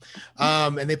to me.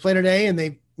 And they played today, and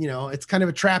they, it's kind of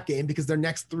a trap game because their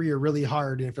next three are really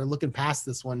hard. And if they're looking past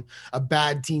this one, a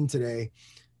bad team today,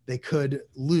 they could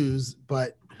lose,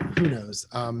 but who knows?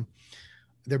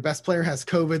 Their best player has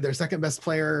COVID. Their second best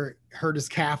player hurt his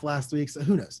calf last week. So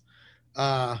who knows?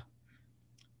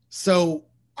 So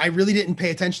I really didn't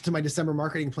pay attention to my December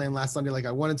marketing plan last Sunday like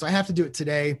I wanted. So I have to do it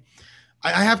today.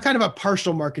 I have kind of a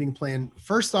partial marketing plan.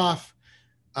 First off,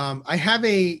 I have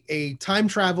a time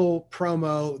travel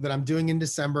promo that I'm doing in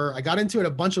December. I got into it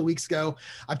a bunch of weeks ago.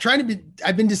 I've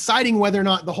been deciding whether or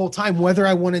not the whole time, whether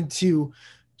I wanted to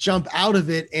jump out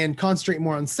of it and concentrate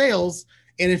more on sales.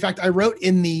 And in fact, I wrote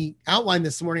in the outline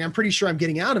this morning, I'm pretty sure I'm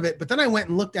getting out of it, but then I went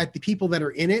and looked at the people that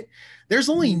are in it. There's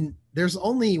only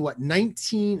what,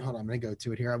 19. Hold on, I'm going to go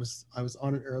to it here. I was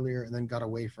on it earlier and then got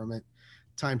away from it.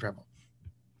 Time travel.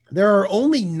 There are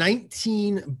only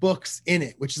 19 books in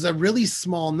it, which is a really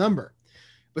small number.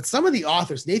 But some of the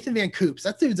authors, Nathan Van Coops,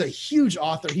 that dude's a huge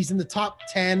author. He's in the top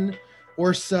 10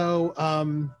 or so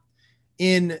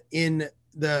in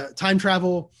the time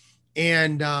travel.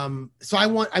 And so I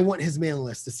want his mailing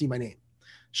list to see my name.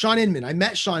 Sean Inman. I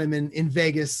met Sean Inman in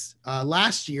Vegas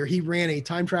last year. He ran a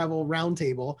time travel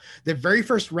roundtable, the very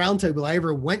first roundtable I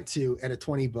ever went to at a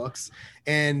 20 books.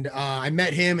 And I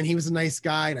met him, and he was a nice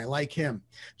guy, and I like him.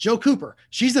 Joe Cooper.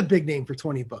 She's a big name for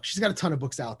 20 books. She's got a ton of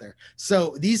books out there.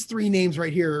 So these three names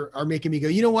right here are making me go,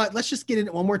 you know what? Let's just get in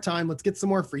it one more time. Let's get some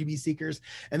more freebie seekers.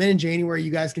 And then in January, you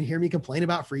guys can hear me complain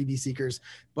about freebie seekers.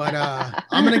 But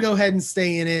I'm going to go ahead and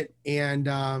stay in it.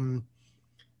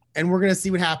 And we're going to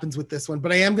see what happens with this one,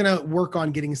 but I am going to work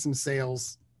on getting some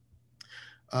sales.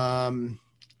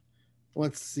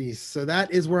 Let's see. So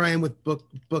that is where I am with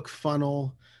book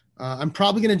funnel. I'm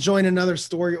probably going to join another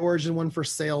Story Origin one for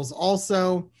sales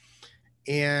also.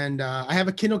 And I have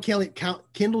a Kindle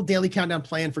Daily Countdown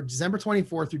plan for December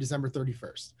 24th through December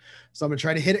 31st. So I'm going to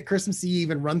try to hit it Christmas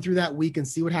Eve and run through that week and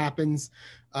see what happens.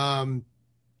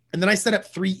 And then I set up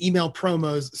 3 email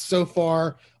promos so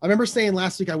far. I remember saying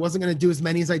last week I wasn't going to do as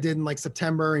many as I did in like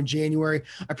September and January.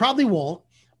 I probably won't.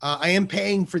 I am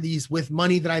paying for these with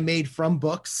money that I made from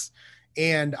books.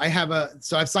 And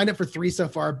so I've signed up for 3 so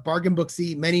far: Bargain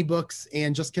Booksy, Many Books,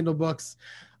 and Just Kindle Books.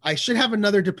 I should have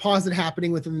another deposit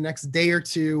happening within the next day or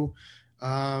two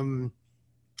from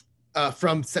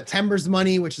September's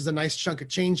money, which is a nice chunk of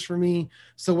change for me.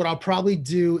 So what I'll probably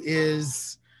do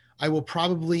is I will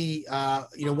probably,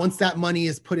 once that money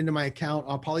is put into my account,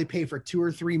 I'll probably pay for 2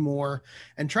 or 3 more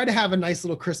and try to have a nice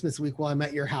little Christmas week while I'm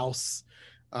at your house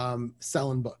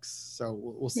selling books. So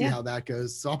we'll see how that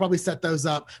goes. So I'll probably set those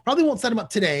up. Probably won't set them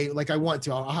up today like I want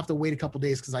to. I'll have to wait a couple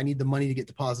days because I need the money to get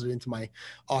deposited into my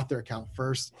author account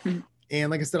first. And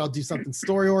like I said, I'll do something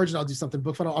Story Origin. I'll do something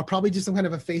Book Funnel. I'll probably do some kind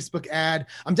of a Facebook ad.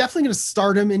 I'm definitely going to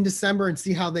start them in December and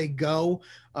see how they go.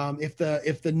 If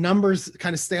the numbers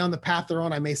kind of stay on the path they're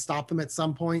on, I may stop them at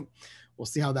some point. We'll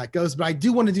see how that goes. But I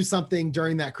do want to do something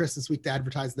during that Christmas week to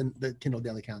advertise the Kindle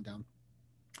Daily Countdown.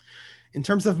 In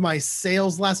terms of my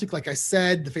sales last week, like I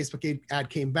said, the Facebook ad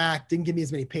came back. Didn't give me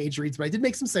as many page reads, but I did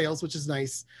make some sales, which is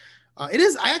nice. I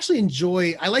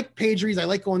like page reads. I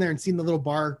like going there and seeing the little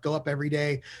bar go up every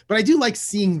day, but I do like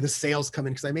seeing the sales come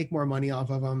in because I make more money off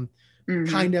of them.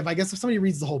 Kind of, I guess if somebody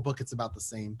reads the whole book, it's about the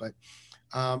same, but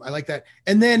I like that.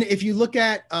 And then if you look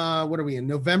at, what are we in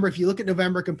November? If you look at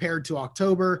November compared to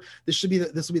October, this will be the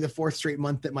 4th straight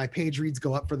month that my page reads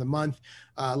go up for the month.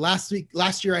 Last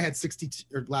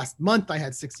month I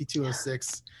had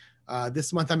 6206.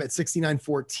 This month I'm at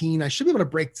 6,914. I should be able to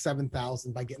break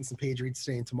 7,000 by getting some page reads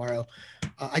today and tomorrow.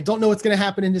 I don't know what's going to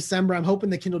happen in December. I'm hoping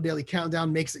the Kindle Daily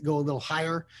Countdown makes it go a little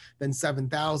higher than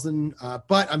 7,000.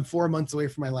 But I'm 4 months away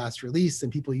from my last release,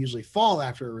 and people usually fall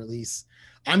after a release.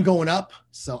 I'm going up,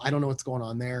 so I don't know what's going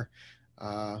on there.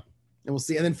 And we'll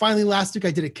see. And then finally, last week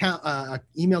I did a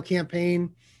email campaign.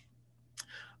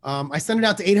 I sent it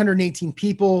out to 818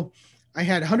 people. I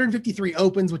had 153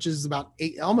 opens, which is about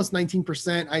almost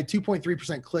 19%. I had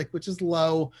 2.3% click, which is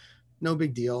low. No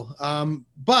big deal.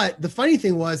 But the funny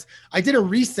thing was I did a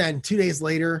resend 2 days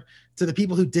later to the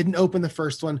people who didn't open the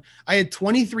first one. I had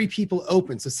 23 people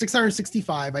open. So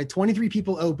 665, I had 23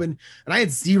 people open and I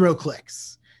had 0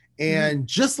 clicks. And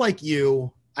just like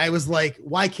you, I was like,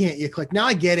 why can't you click? Now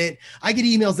I get it. I get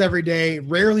emails every day.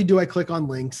 Rarely do I click on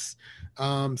links.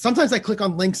 Sometimes I click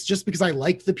on links just because I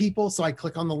like the people. So I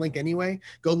click on the link anyway,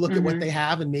 go look at what they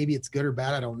have, and maybe it's good or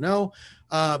bad. I don't know.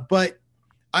 But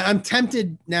I'm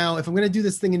tempted now, if I'm going to do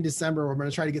this thing in December, where I'm going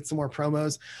to try to get some more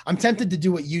promos, I'm tempted to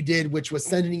do what you did, which was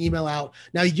send an email out.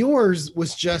 Now yours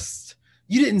was just,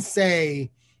 you didn't say,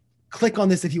 click on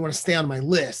this if you want to stay on my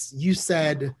list. You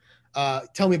said,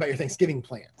 tell me about your Thanksgiving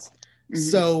plans.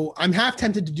 So I'm half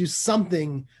tempted to do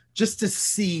something just to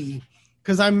see,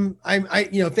 because I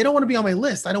if they don't want to be on my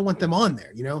list, I don't want them on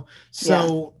there,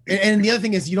 So, and the other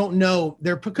thing is, you don't know,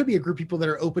 there could be a group of people that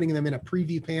are opening them in a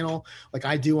preview panel, like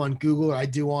I do on Google, or I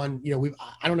do on,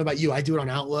 I don't know about you, I do it on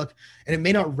Outlook, and it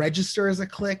may not register as a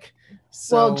click.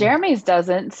 So, well, Jeremy's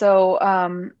doesn't. So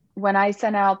when I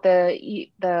sent out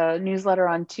the newsletter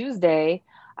on Tuesday,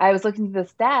 I was looking at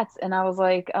the stats and I was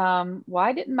like,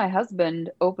 why didn't my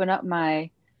husband open up my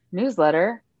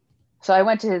newsletter? So I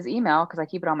went to his email because I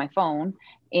keep it on my phone,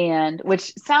 and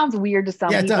which sounds weird to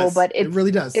some people, but it really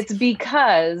does. It's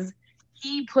because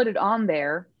he put it on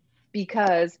there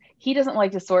because he doesn't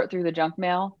like to sort through the junk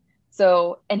mail.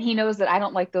 So, and he knows that I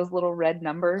don't like those little red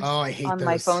numbers on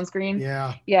my phone screen.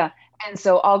 Yeah. And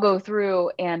so I'll go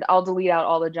through and I'll delete out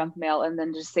all the junk mail and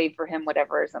then just save for him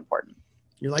whatever is important.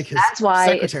 You're like his That's why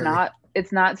secretary.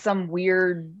 it's not some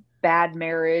weird bad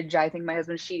marriage. I think my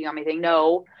husband's cheating on me thing.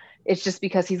 No. It's just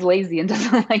because he's lazy and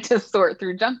doesn't like to sort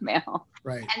through junk mail.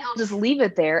 Right. And he'll just leave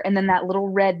it there. And then that little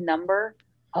red number,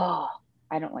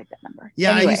 I don't like that number.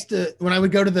 Yeah, anyway. I used to, when I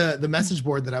would go to the message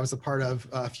board that I was a part of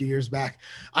a few years back,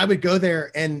 I would go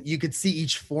there and you could see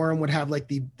each forum would have like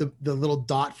the little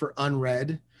dot for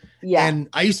unread. Yeah. And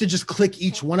I used to just click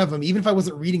each one of them, even if I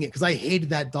wasn't reading it, because I hated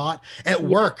that dot. At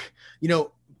work,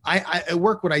 I at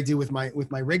work, what I do with my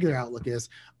regular Outlook is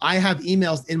I have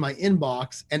emails in my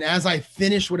inbox, and as I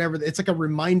finish whatever, it's like a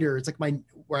reminder. It's like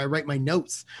where I write my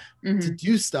notes to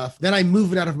do stuff. Then I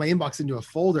move it out of my inbox into a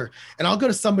folder, and I'll go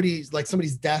to somebody's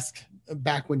desk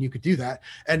back when you could do that,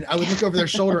 and I would look over their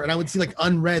shoulder and I would see like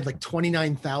unread, like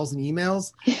 29,000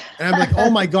 emails, and I'm like,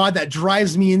 oh my god, that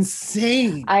drives me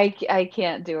insane. I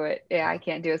can't do it. Yeah, I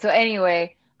can't do it. So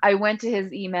anyway, I went to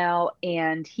his email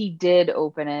and he did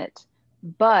open it.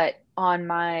 But on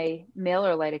my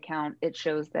MailerLite account, it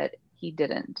shows that he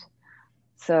didn't.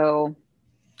 So,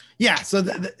 yeah. So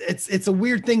it's a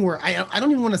weird thing where I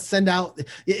don't even want to send out.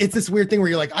 It's this weird thing where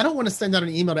you're like, I don't want to send out an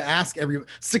email to ask every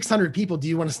 600 people, do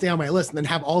you want to stay on my list? And then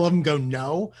have all of them go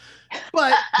no.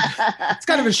 But it's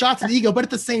kind of a shot to the ego. But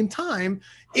at the same time,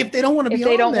 if they don't want to be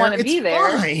on there, it's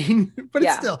fine. But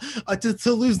it's still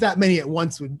to lose that many at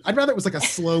once I'd rather it was like a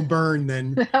slow burn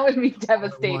than that would be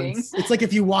devastating. It's like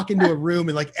if you walk into a room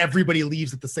and like everybody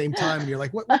leaves at the same time and you're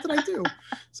like, what did I do?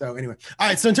 So anyway, all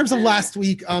right. So in terms of last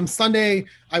week, Sunday,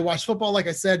 I watched football. Like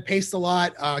I said, paced a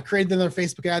lot, created another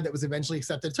Facebook ad that was eventually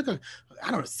accepted. It took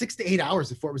 6 to 8 hours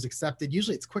before it was accepted.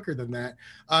 Usually it's quicker than that.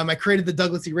 I created the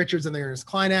Douglas E. Richards and the Ernest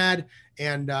Klein ad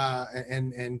and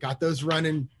got those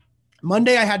running.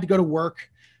 Monday, I had to go to work.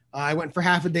 I went for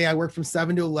half a day. I worked from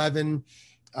 7 to 11.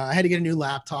 I had to get a new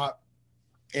laptop,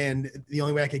 and the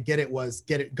only way I could get it was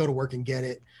go to work and get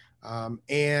it.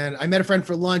 And I met a friend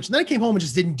for lunch, and then I came home and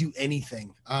just didn't do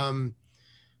anything. I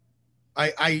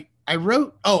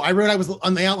wrote I was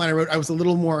on the outline. I was a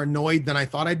little more annoyed than I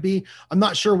thought I'd be. I'm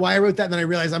not sure why I wrote that. And then I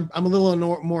realized I'm a little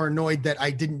more annoyed that I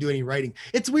didn't do any writing.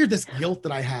 It's weird, this guilt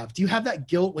that I have. Do you have that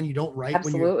guilt when you don't write?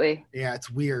 Absolutely. Yeah,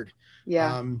 it's weird.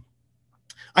 Yeah.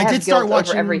 I did start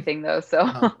watching everything though. So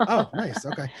nice.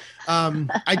 Okay.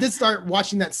 I did start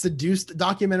watching that Seduced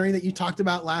documentary that you talked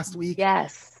about last week.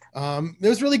 Yes. It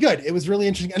was really good. It was really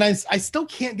interesting. And I still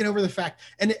can't get over the fact,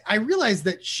 and I realized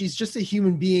that she's just a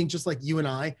human being, just like you and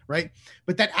I, right?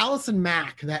 But that Allison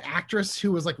Mack, that actress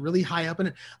who was like really high up in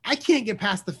it, I can't get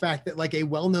past the fact that like a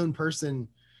well-known person,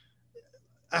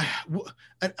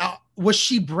 was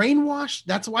she brainwashed?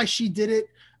 That's why she did it.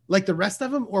 like the rest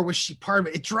of them, or was she part of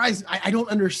it? It drives, I don't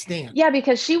understand. Yeah,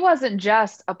 because she wasn't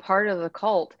just a part of the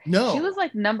cult. No. She was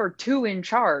like number 2 in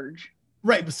charge.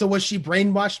 Right. So was she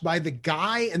brainwashed by the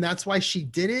guy and that's why she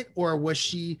did it? Or was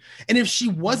she, and if she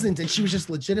wasn't and she was just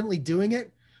legitimately doing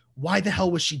it, why the hell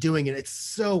was she doing it? It's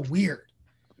so weird.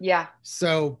 Yeah.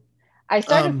 So I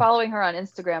started following her on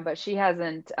Instagram, but she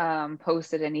hasn't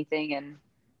posted anything in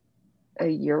a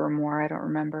year or more. I don't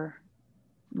remember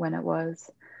when it was.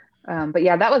 But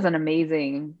yeah, that was an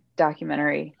amazing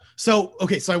documentary. So,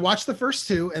 okay. So I watched the first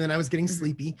 2 and then I was getting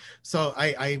sleepy. So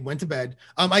I went to bed.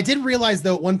 I did realize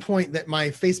though at one point that my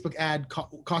Facebook ad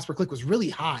cost per click was really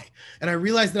high. And I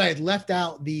realized that I had left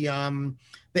out the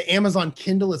Amazon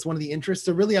Kindle as one of the interests.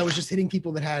 So really I was just hitting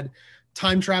people that had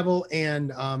time travel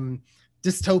and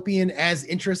dystopian as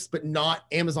interests, but not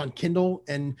Amazon Kindle.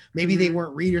 And maybe they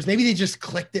weren't readers. Maybe they just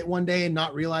clicked it one day and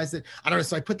not realized it. I don't know.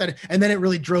 So I put that in, and then it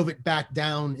really drove it back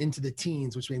down into the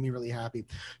teens, which made me really happy.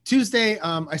 Tuesday,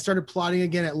 I started plotting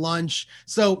again at lunch.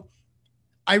 So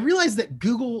I realized that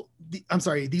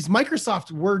these Microsoft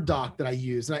Word doc that I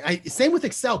use, and I same with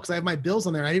Excel, because I have my bills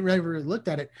on there and I didn't really looked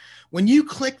at it. When you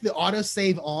click the auto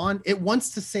save on, it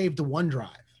wants to save to OneDrive.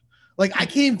 Like I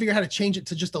can't even figure out how to change it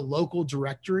to just a local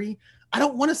directory. I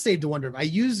don't want to save to OneDrive. I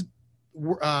use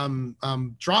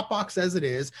Dropbox as it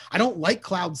is. I don't like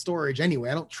cloud storage anyway.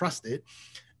 I don't trust it.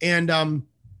 And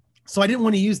so I didn't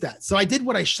want to use that. So I did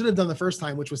what I should have done the first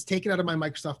time, which was take it out of my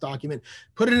Microsoft document,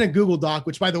 put it in a Google Doc,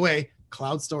 which by the way,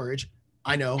 cloud storage.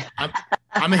 I know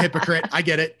I'm a hypocrite. I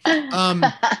get it. And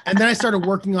then I started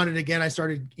working on it again. I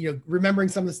started, remembering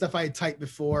some of the stuff I had typed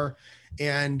before.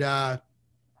 And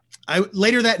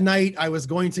later that night, I was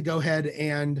going to go ahead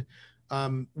and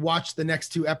watch the next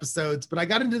 2 episodes, but I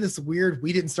got into this weird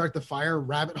 "We Didn't Start the Fire"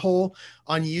 rabbit hole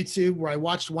on YouTube where I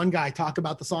watched one guy talk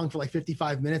about the song for like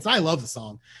 55 minutes. I love the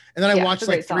song. And then I watched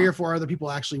like 3 or 4 other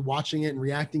people actually watching it and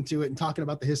reacting to it and talking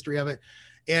about the history of it.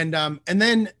 And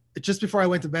then just before I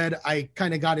went to bed, I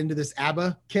kind of got into this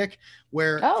ABBA kick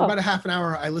where for about a half an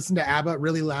hour, I listened to ABBA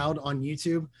really loud on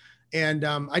YouTube. And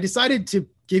I decided to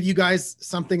give you guys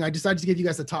something. I decided to give you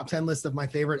guys a top 10 list of my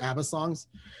favorite ABBA songs.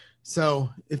 So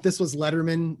if this was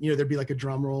Letterman, there'd be like a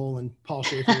drum roll and Paul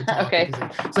Schaefer would talk. Okay.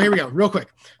 So here we go, real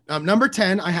quick. Number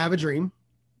 10, I Have a Dream.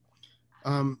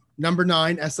 Number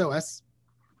 9, SOS.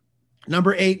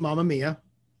 Number 8, Mamma Mia.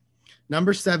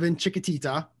 Number 7,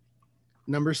 Chiquitita.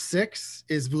 Number 6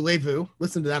 is Voulez-Vous.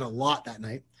 Listened to that a lot that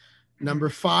night. Number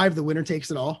 5, The Winner Takes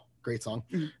It All. Great song.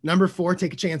 Number 4,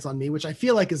 Take a Chance on Me, which I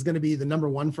feel like is going to be the number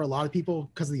 1 for a lot of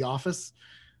people because of The Office.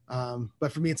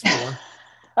 But for me, it's 4.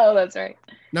 Oh, that's right.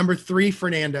 Number 3,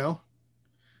 Fernando.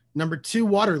 Number 2,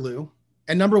 Waterloo.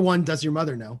 And number 1, Does Your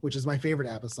Mother Know, which is my favorite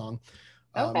ABBA song.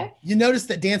 Okay. You notice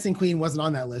that Dancing Queen wasn't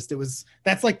on that list.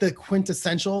 That's like the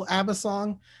quintessential ABBA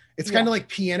song. It's kind of like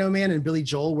Piano Man and Billy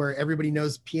Joel, where everybody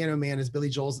knows Piano Man is Billy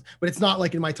Joel's, but it's not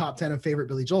like in my top 10 of favorite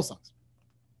Billy Joel songs.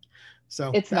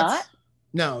 So it's not?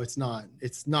 No, it's not.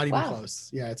 It's not even close.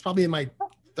 Yeah. It's probably in my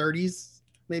 30s.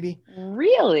 Maybe.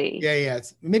 Really? Yeah.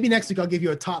 Maybe next week I'll give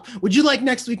you a top. Would you like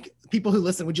next week, people who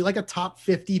listen, would you like a top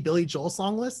 50 Billy Joel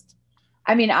song list?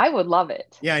 I mean, I would love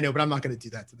it. Yeah, I know, but I'm not going to do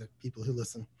that to the people who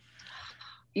listen.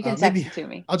 You can text it to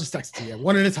me. I'll just text it to you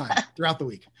one at a time throughout the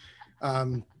week.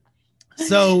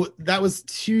 So that was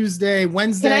Tuesday.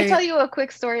 Wednesday. Can I tell you a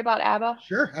quick story about ABBA?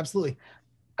 Sure, absolutely.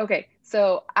 Okay,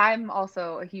 so I'm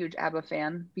also a huge ABBA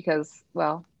fan because,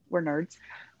 well, we're nerds.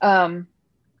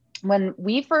 When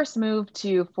we first moved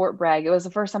to Fort Bragg, it was the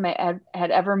first time I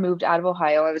had ever moved out of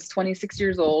Ohio. I was 26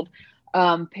 years old.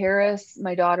 Paris,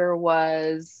 my daughter,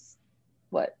 was,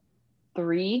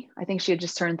 3? I think she had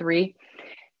just turned 3.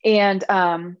 And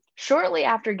shortly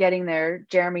after getting there,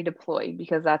 Jeremy deployed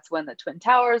because that's when the Twin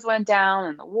Towers went down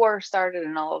and the war started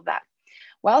and all of that.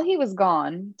 While he was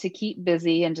gone, to keep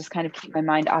busy and just kind of keep my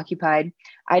mind occupied,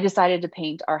 I decided to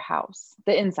paint our house,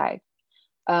 the inside.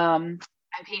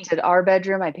 I painted our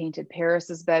bedroom. I painted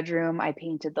Paris's bedroom. I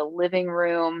painted the living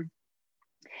room.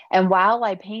 And while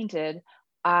I painted,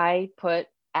 I put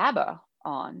ABBA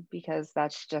on because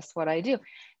that's just what I do.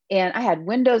 And I had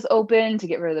windows open to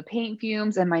get rid of the paint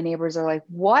fumes. And my neighbors are like,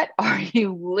 "What are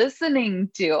you listening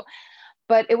to?"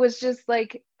 But it was just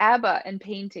like ABBA and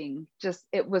painting.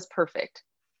 It was perfect.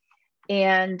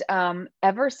 And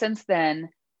ever since then,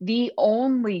 the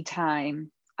only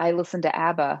time I listen to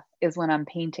ABBA is when I'm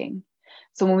painting.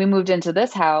 So when we moved into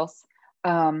this house,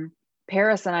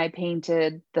 Paris and I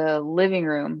painted the living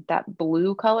room that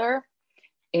blue color,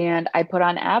 and I put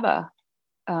on ABBA,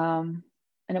 and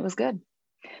it was good.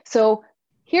 So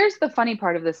here's the funny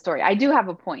part of this story. I do have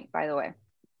a point, by the way.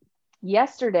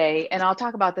 Yesterday, and I'll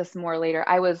talk about this more later,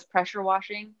 I was pressure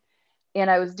washing and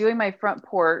I was doing my front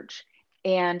porch,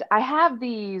 and I have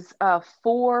these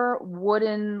 4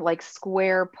 wooden like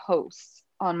square posts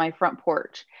on my front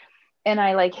porch. And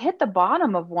I like hit the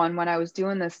bottom of one when I was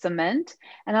doing the cement,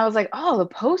 and I was like, oh, the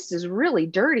post is really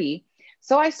dirty.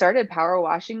 So I started power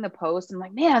washing the post. I'm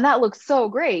like, man, that looks so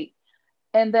great.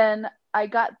 And then I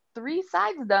got 3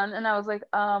 sides done, and I was like,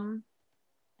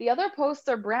 the other posts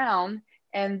are brown,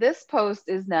 and this post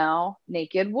is now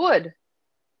naked wood.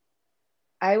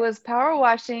 I was power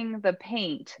washing the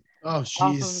paint off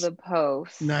of the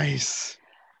post. Nice.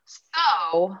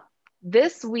 So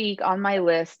this week on my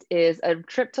list is a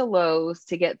trip to Lowe's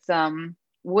to get some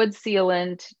wood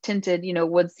sealant, tinted,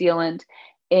 wood sealant,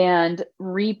 and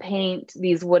repaint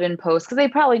these wooden posts because they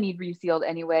probably need resealed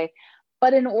anyway.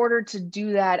 But in order to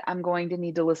do that, I'm going to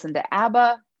need to listen to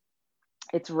ABBA.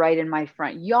 It's right in my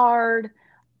front yard.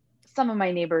 Some of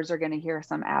my neighbors are going to hear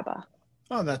some ABBA.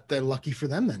 Oh, they're lucky for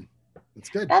them then. That's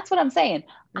good. That's what I'm saying.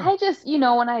 Yeah. I just,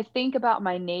 when I think about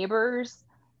my neighbors,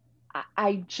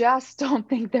 I just don't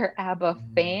think they're ABBA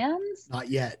fans. Not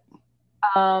yet.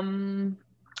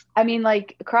 I mean,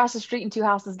 like across the street and 2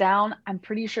 houses down, I'm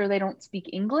pretty sure they don't speak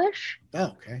English.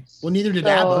 Oh, okay. Well, neither did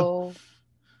ABBA.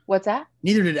 What's that?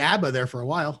 Neither did ABBA there for a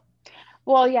while.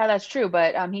 Well, yeah, that's true.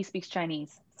 But he speaks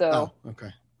Chinese. So. Oh,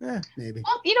 okay. Yeah, maybe.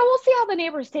 Well, we'll see how the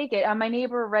neighbors take it. My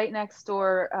neighbor right next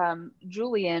door,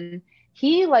 Julian,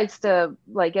 he likes to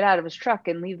like get out of his truck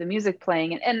and leave the music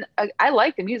playing. And I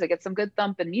like the music. It's some good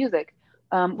thumping music.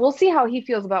 We'll see how he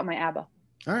feels about my ABBA.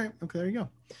 All right. Okay, there you go.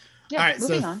 Yeah, all right.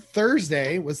 So on.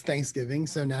 Thursday was Thanksgiving.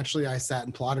 So naturally I sat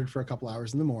and plotted for a couple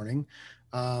hours in the morning.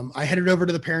 I headed over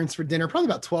to the parents for dinner, probably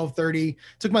about 12:30.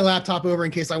 Took my laptop over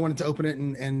in case I wanted to open it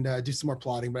and do some more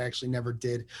plotting, but I actually never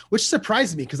did, which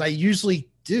surprised me because I usually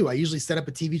do. I usually set up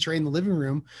a TV tray in the living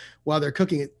room while they're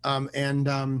cooking it.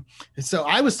 And so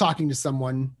I was talking to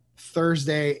someone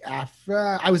Thursday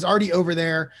after I was already over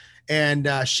there, and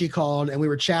she called and we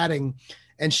were chatting,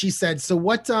 and she said, "So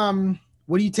what do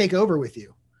you take over with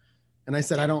you?" And I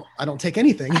said, I don't take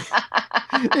anything.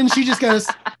 And she just goes,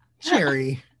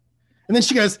 "Jerry." And then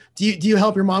she goes, do you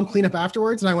help your mom clean up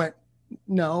afterwards? And I went,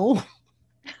 no.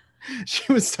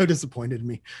 She was so disappointed in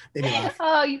me. Made me laugh.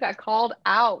 Oh, you got called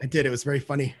out. I did. It was very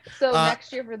funny. So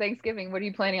next year for Thanksgiving, what are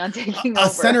you planning on taking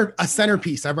over? A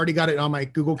centerpiece. I've already got it on my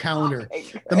Google Calendar.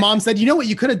 Okay, the mom said, what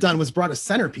you could have done was brought a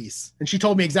centerpiece. And she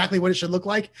told me exactly what it should look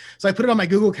like. So I put it on my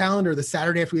Google Calendar the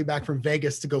Saturday after we get back from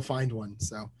Vegas to go find one.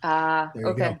 So there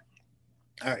you go.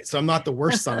 All right. So I'm not the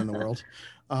worst son in the world.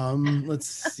 Let's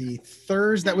see.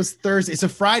 That was Thursday. So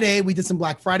Friday, we did some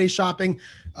Black Friday shopping.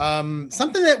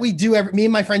 Something that we do me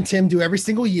and my friend Tim do every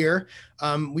single year.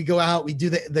 We go out, we do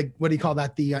the what do you call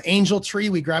that? The angel tree.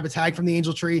 We grab a tag from the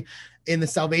angel tree in the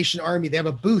Salvation Army. They have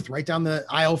a booth right down the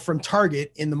aisle from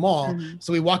Target in the mall. Mm-hmm.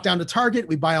 So we walk down to Target,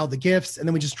 we buy all the gifts, and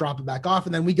then we just drop it back off.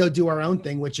 And then we go do our own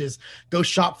thing, which is go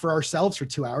shop for ourselves for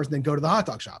 2 hours and then go to the hot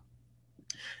dog shop.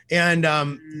 And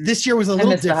this year was a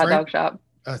little different. The hot dog shop.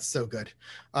 It's so good.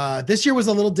 This year was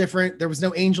a little different. There was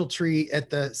no angel tree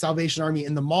at the Salvation Army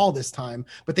in the mall this time,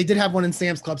 but they did have one in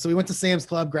Sam's Club. So we went to Sam's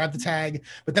Club, grabbed the tag,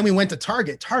 but then we went to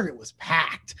Target. Target was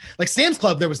packed. Like Sam's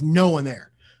Club, there was no one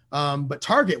there. But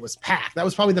Target was packed. That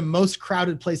was probably the most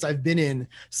crowded place I've been in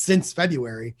since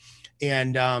February.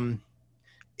 And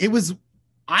it was,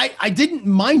 I didn't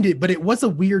mind it, but it was a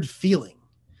weird feeling.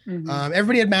 Mm-hmm.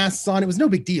 Everybody had masks on. It was no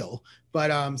big deal.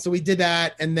 But so we did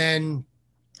that. And then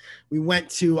I wanted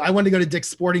to go to Dick's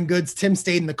Sporting Goods. Tim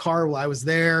stayed in the car while I was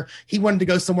there. He wanted to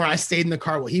go somewhere. I stayed in the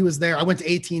car while he was there. I went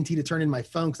to AT&T to turn in my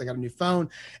phone because I got a new phone,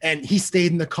 and he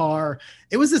stayed in the car.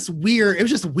 It was just weird.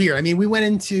 I mean, we went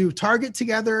into Target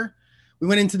together. We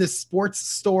went into this sports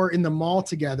store in the mall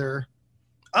together.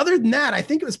 Other than that, I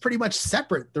think it was pretty much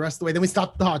separate the rest of the way. Then we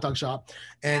stopped at the hot dog shop,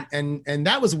 and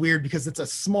that was weird because it's a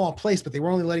small place, but they were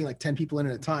only letting like 10 people in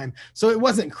at a time. So it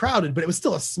wasn't crowded, but it was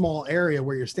still a small area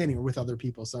where you're standing with other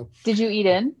people. So did you eat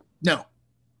in? No.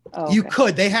 Oh, okay. You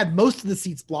could. They had most of the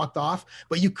seats blocked off,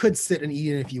 but you could sit and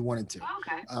eat it if you wanted to.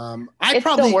 Okay. It's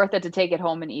still worth it to take it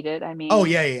home and eat it. I mean. Oh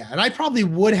yeah. And I probably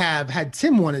would have had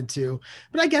Tim wanted to,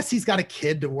 but I guess he's got a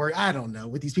kid to worry. I don't know,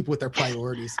 with these people with their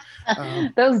priorities.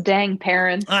 Those dang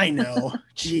parents. I know.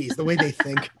 Jeez, the way they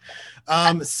think.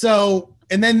 So,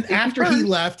 and then after he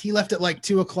left at like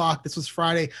 2:00. This was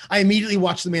Friday. I immediately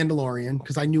watched The Mandalorian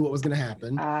because I knew what was going to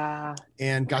happen,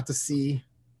 and got to see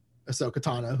Ahsoka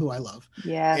Tano, who I love.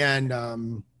 Yeah.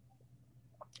 And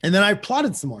then I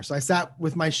plotted some more. So I sat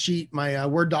with my sheet, my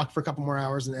Word doc for a couple more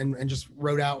hours and just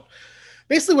wrote out.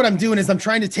 Basically what I'm doing is I'm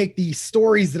trying to take the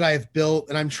stories that I have built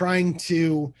and I'm trying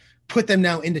to put them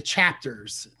now into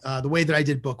chapters, the way that I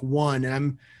did book one.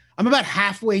 And I'm I'm about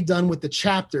halfway done with the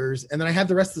chapters, and then I have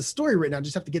the rest of the story written. I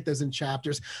just have to get those in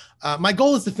chapters. My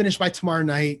goal is to finish by tomorrow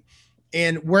night.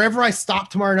 And wherever I stop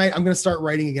tomorrow night, I'm going to start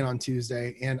writing again on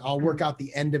Tuesday, and I'll work out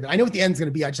the end of it. I know what the end's going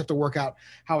to be. I just have to work out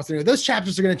how it's going to go. Those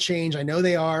chapters are going to change. I know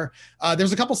they are.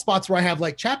 There's a couple spots where I have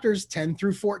like chapters 10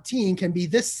 through 14 can be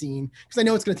this scene, because I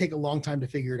know it's going to take a long time to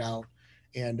figure it out.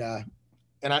 And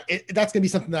that's going to be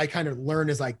something that I kind of learn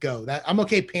as I go. That I'm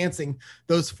okay pantsing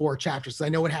those 4 chapters. So I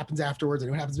know what happens afterwards. I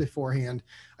know what happens beforehand.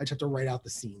 I just have to write out the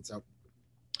scene. So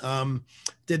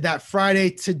did that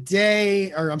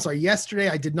yesterday.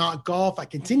 I did not golf. I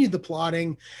continued the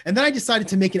plotting, and then I decided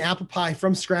to make an apple pie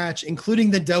from scratch,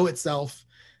 including the dough itself.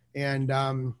 And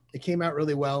it came out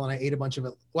really well, and I ate a bunch of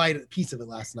it. Well, I ate a piece of it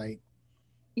last night.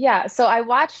 Yeah. So I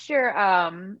watched your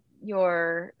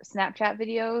Snapchat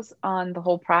videos on the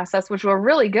whole process, which were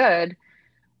really good,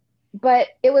 but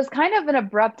it was kind of an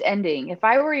abrupt ending. If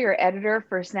I were your editor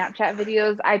for Snapchat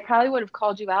videos, I probably would have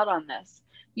called you out on this.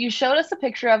 You showed us a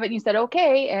picture of it and you said,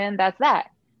 okay, and that's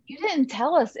that. You didn't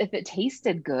tell us if it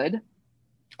tasted good.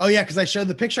 Oh yeah, because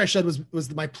the picture I showed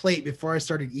was my plate before I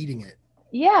started eating it.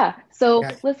 Yeah. So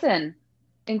listen,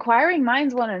 inquiring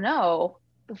minds want to know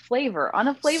the flavor. On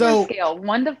a flavor scale,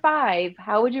 1 to 5,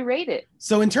 how would you rate it?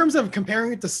 So in terms of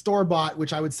comparing it to store-bought,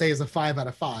 which I would say is a 5 out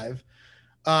of 5,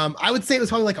 I would say it was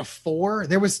probably like a 4.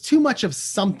 There was too much of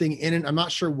something in it. I'm not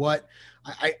sure what.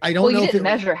 I don't know. You if didn't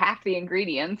measure half the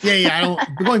ingredients. Yeah. I don't.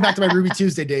 Going back to my Ruby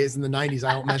Tuesday days in the 90s,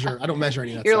 I don't measure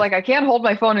any of that You're stuff. like, I can't hold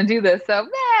my phone and do this, so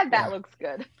that looks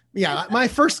good. Yeah, my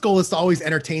first goal is to always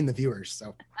entertain the viewers.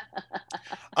 So,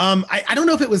 I don't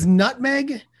know if it was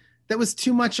nutmeg that was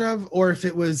too much of, or if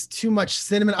it was too much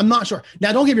cinnamon. I'm not sure.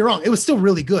 Now, don't get me wrong; it was still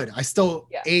really good. I still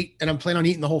ate, and I'm planning on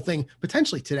eating the whole thing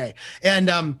potentially today.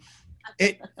 And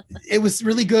it was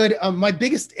really good. My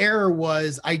biggest error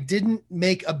was I didn't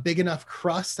make a big enough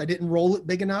crust. I didn't roll it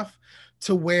big enough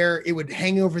to where it would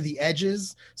hang over the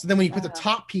edges. So then when you put the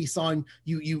top piece on,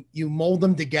 you mold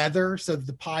them together so that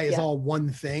the pie is all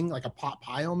one thing, like a pot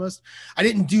pie almost. I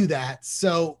didn't do that.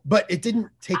 So, but it didn't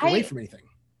take away from anything.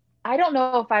 I don't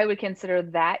know if I would consider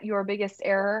that your biggest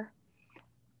error.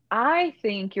 I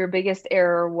think your biggest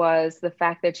error was the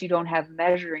fact that you don't have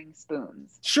measuring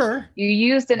spoons. Sure. You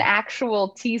used an actual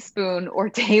teaspoon or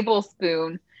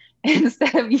tablespoon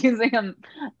instead of using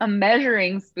a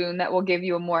measuring spoon that will give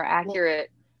you a more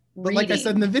accurate reading. Like I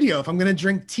said in the video, if I'm going to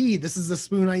drink tea, this is the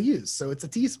spoon I use. So it's a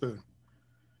teaspoon.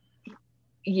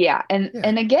 Yeah.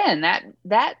 And again,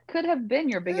 that could have been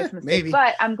your biggest mistake, maybe.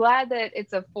 But I'm glad that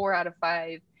it's a 4 out of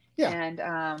 5. Yeah.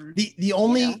 And the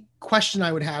only question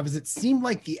I would have is it seemed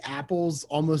like the apples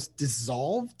almost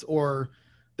dissolved, or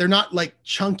they're not like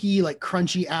chunky, like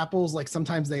crunchy apples like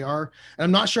sometimes they are. And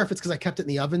I'm not sure if it's because I kept it in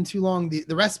the oven too long.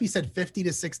 The recipe said 50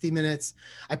 to 60 minutes.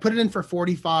 I put it in for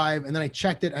 45, and then I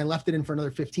checked it and I left it in for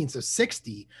another 15. So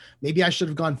 60. Maybe I should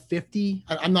have gone 50.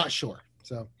 I'm not sure.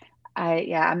 So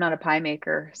I'm not a pie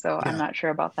maker, so I'm not sure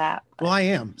about that. But. Well, I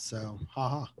am. So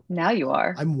haha. Now you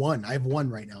are. I'm 1. I have 1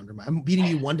 right now. I'm beating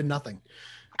you 1-0.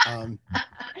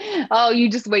 Oh, you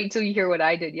just wait till you hear what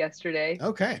I did yesterday.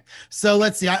 Okay. So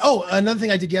let's see. Another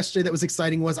thing I did yesterday that was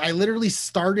exciting was I literally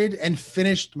started and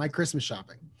finished my Christmas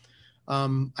shopping.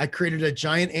 I created a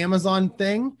giant Amazon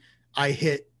thing. I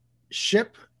hit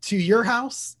ship to your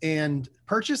house and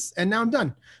purchase, and now I'm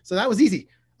done. So that was easy.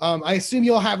 I assume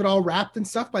you'll have it all wrapped and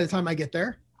stuff by the time I get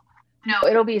there. No,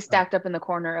 it'll be stacked up in the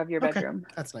corner of your bedroom.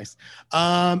 Okay. That's nice.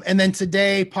 And then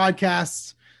today,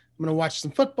 podcasts, I'm going to watch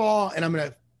some football, and I'm going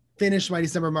to finish my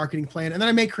December marketing plan. And then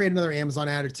I may create another Amazon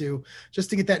ad or 2 just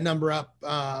to get that number up.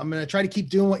 I'm going to try to keep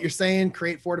doing what you're saying,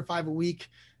 create 4 to 5 a week,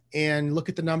 and look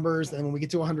at the numbers. And when we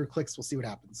get to 100 clicks, we'll see what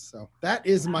happens. So that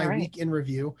is my week in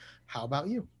review. How about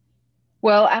you?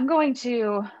 Well, I'm going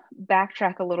to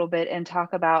backtrack a little bit and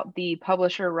talk about the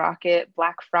Publisher Rocket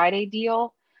Black Friday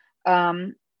deal.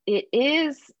 It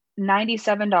is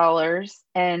 $97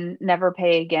 and never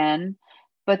pay again.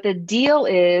 But the deal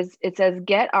is, it says,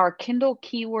 get our Kindle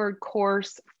keyword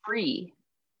course free.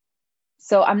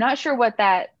 So I'm not sure what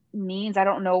that means. I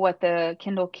don't know what the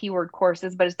Kindle keyword course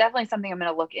is, but it's definitely something I'm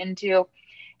going to look into.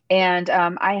 And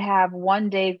I have 1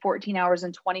 day, 14 hours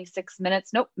and 26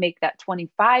 minutes. Nope, make that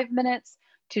 25 minutes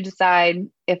to decide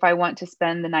if I want to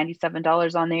spend the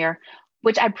 $97 on there,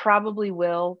 which I probably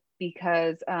will,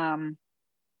 because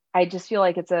I just feel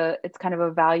like it's kind of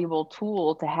a valuable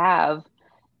tool to have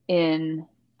in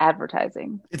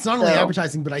advertising. It's not only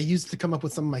advertising, but I used to come up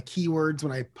with some of my keywords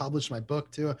when I published my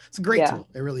book too. It's a great tool.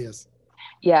 It really is.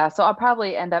 Yeah. So I'll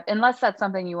probably end up, unless that's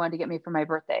something you wanted to get me for my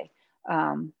birthday,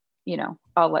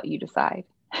 I'll let you decide.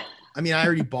 I mean, I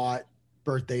already bought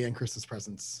birthday and Christmas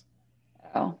presents.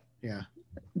 Oh. Yeah.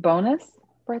 Bonus?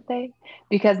 birthday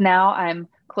because now I'm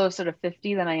closer to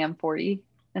 50 than I am 40,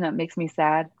 and it makes me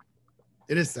sad.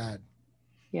 It is sad.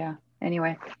 Yeah.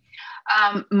 Anyway,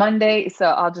 Monday. So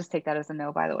I'll just take that as a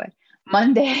no, by the way.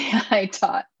 Monday, I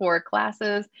taught 4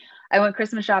 classes. I went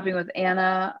Christmas shopping with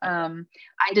Anna.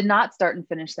 I did not start and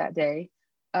finish that day,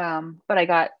 but I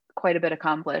got quite a bit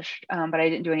accomplished, but I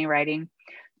didn't do any writing.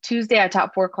 Tuesday, I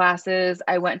taught 4 classes.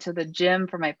 I went to the gym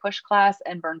for my push class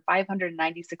and burned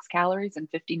 596 calories in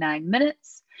 59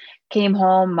 minutes. Came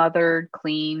home, mothered,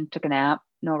 cleaned, took a nap,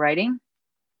 no writing.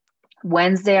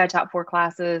 Wednesday, I taught 4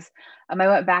 classes. I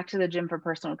went back to the gym for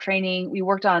personal training. We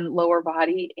worked on lower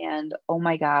body, and oh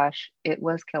my gosh, it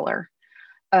was killer.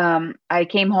 I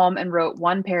came home and wrote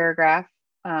 1 paragraph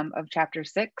of chapter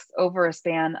 6 over a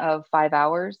span of 5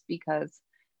 hours because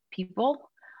people.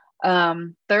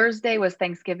 Thursday was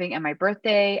Thanksgiving and my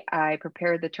birthday. I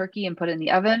prepared the turkey and put it in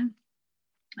the oven.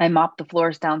 I mopped the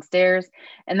floors downstairs,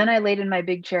 and then I laid in my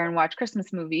big chair and watched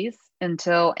Christmas movies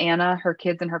until Anna, her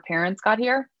kids, and her parents got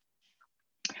here.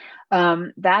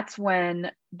 That's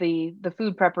when the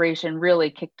food preparation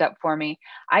really kicked up for me.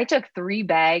 I took 3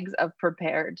 bags of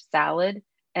prepared salad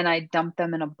and I dumped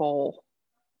them in a bowl.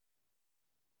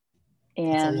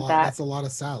 And that's a lot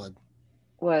of salad.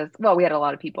 Well, we had a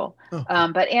lot of people. Okay.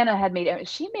 But Anna had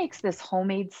she makes this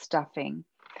homemade stuffing.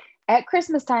 At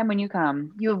Christmas time when you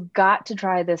come, you've got to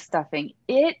try this stuffing.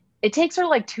 It takes her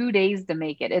like 2 days to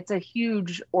make it. It's a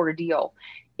huge ordeal.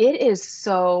 It is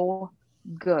so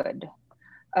good.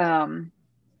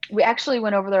 We actually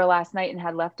went over there last night and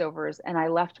had leftovers, and I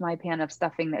left my pan of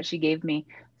stuffing that she gave me.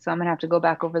 So I'm gonna have to go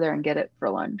back over there and get it for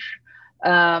lunch.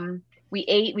 We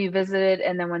ate, we visited,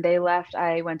 and then when they left,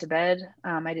 I went to bed.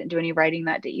 I didn't do any writing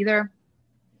that day either.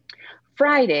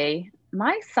 Friday,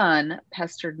 my son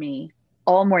pestered me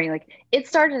all morning. Like, it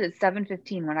started at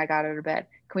 7:15 when I got out of bed.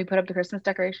 Can we put up the Christmas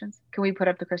decorations? Can we put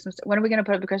up the Christmas? When are we going to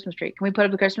put up the Christmas tree? Can we put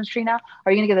up the Christmas tree now?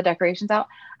 Are you going to get the decorations out?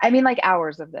 I mean, like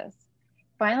hours of this.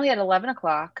 Finally, at 11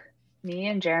 o'clock, me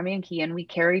and Jeremy and Kian, we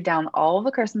carried down all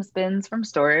the Christmas bins from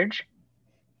storage.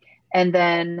 And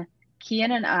then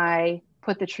Kian and I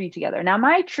put the tree together. Now,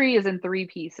 my tree is in 3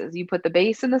 pieces. You put the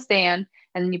base in the stand,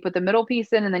 and then you put the middle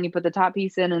piece in, and then you put the top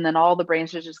piece in, and then all the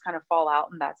branches just kind of fall out,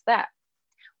 and that's that.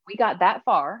 We got that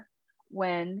far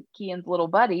when Kian's little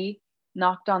buddy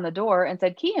knocked on the door and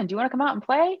said, Kian, do you want to come out and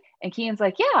play? And Kian's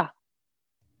like, yeah.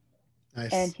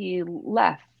 Nice. And he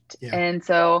left. Yeah. And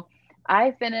so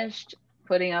I finished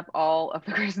putting up all of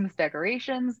the Christmas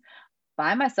decorations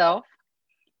by myself.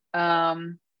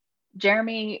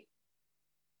 Jeremy,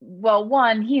 well,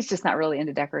 one, he's just not really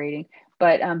into decorating,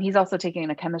 but he's also taking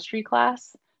a chemistry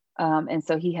class. And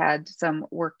so he had some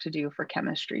work to do for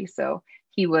chemistry. So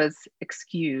he was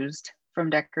excused from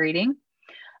decorating.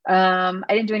 I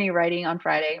didn't do any writing on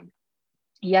Friday.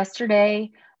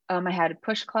 Yesterday, I had a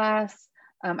push class.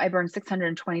 I burned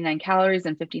 629 calories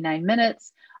in 59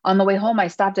 minutes. On the way home, I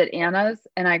stopped at Anna's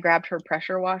and I grabbed her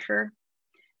pressure washer.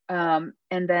 And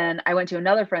then I went to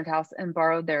another friend's house and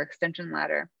borrowed their extension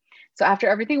ladder. So after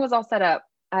everything was all set up,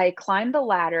 I climbed the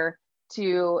ladder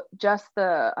to just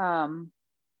the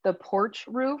porch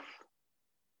roof.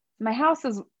 My house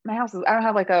is, I don't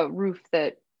have like a roof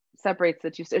that separates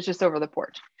the two. It's just over the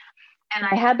porch. And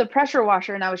I had the pressure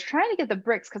washer and I was trying to get the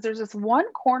bricks because there's this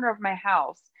one corner of my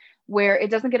house where it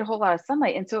doesn't get a whole lot of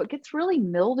sunlight. And so it gets really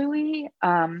mildewy.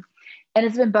 And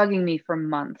it's been bugging me for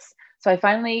months. So I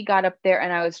finally got up there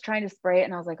and I was trying to spray it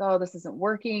and I was like, oh, this isn't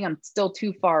working. I'm still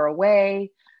too far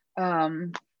away.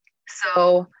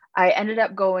 So I ended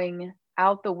up going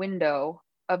out the window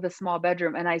of the small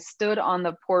bedroom and I stood on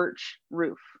the porch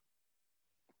roof.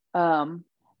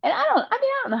 And I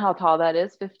don't know how tall that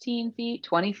is, 15 feet,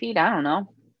 20 feet, I don't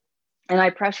know. And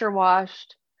I pressure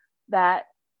washed that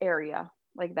area,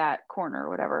 like that corner or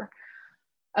whatever.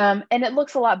 And it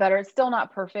looks a lot better. It's still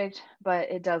not perfect,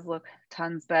 but it does look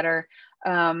tons better.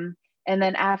 And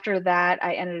then after that,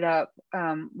 I ended up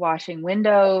washing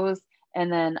windows. And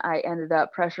then I ended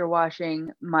up pressure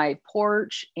washing my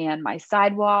porch and my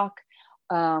sidewalk.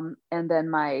 And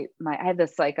then I had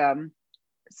this like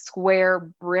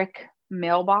square brick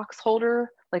mailbox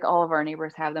holder, like all of our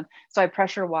neighbors have them. So I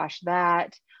pressure washed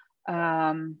that.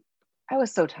 I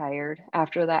was so tired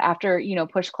after that, after,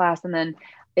 push class. And then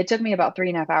it took me about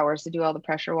 3.5 hours to do all the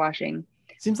pressure washing.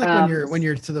 Seems like when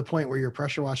you're to the point where you're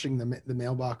pressure washing the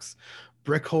mailbox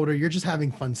brick holder, you're just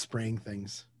having fun spraying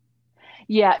things.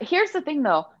 Yeah. Here's the thing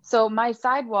though. So my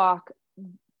sidewalk,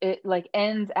 it like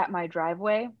ends at my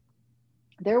driveway.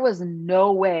 There was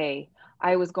no way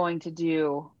I was going to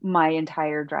do my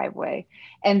entire driveway.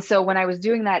 And so when I was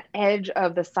doing that edge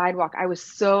of the sidewalk, I was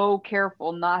so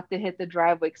careful not to hit the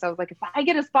driveway because I was like, if I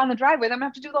get a spot in the driveway, then I'm gonna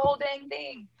have to do the whole dang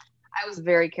thing. I was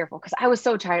very careful because I was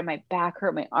so tired. My back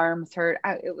hurt, my arms hurt.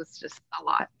 It was just a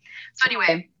lot. So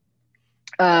anyway,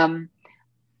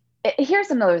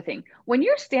 here's another thing. When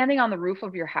you're standing on the roof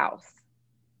of your house,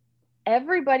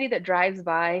 everybody that drives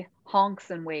by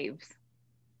honks and waves.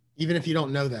 Even if you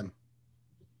don't know them.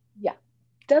 Yeah.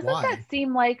 Doesn't Why? that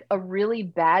seem like a really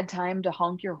bad time to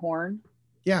honk your horn?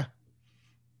 Yeah.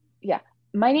 Yeah.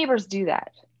 My neighbors do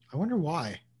that. I wonder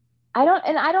why. I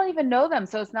don't even know them.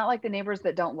 So it's not like the neighbors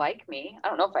that don't like me. I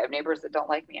don't know if I have neighbors that don't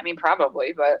like me. I mean,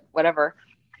 probably, but whatever.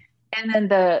 And then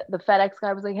the FedEx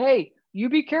guy was like, hey, you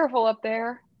be careful up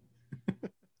there.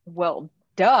 Well,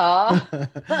 duh.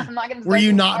 I'm not gonna. Were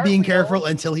you not being careful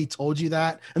until he told you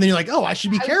that? And then you're like, oh, I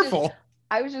should be careful.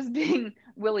 I was just being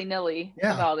willy-nilly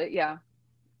about it. Yeah.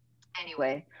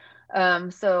 Anyway,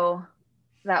 so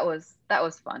that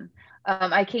was fun.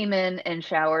 I came in and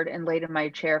showered and laid in my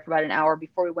chair for about an hour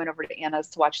before we went over to Anna's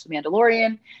to watch The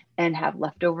Mandalorian and have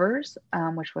leftovers,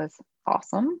 which was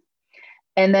awesome.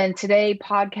 And then today,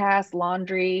 podcast,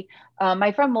 laundry.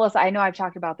 My friend Melissa, I know I've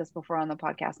talked about this before on the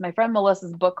podcast. My friend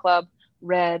Melissa's book club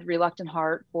read Reluctant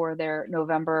Heart for their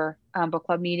November book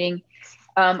club meeting.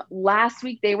 Last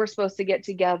week, they were supposed to get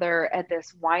together at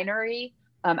this winery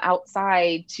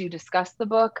outside to discuss the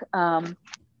book. But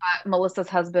Melissa's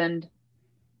husband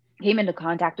came into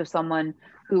contact with someone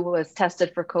who was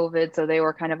tested for COVID. So they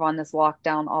were kind of on this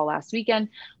lockdown all last weekend.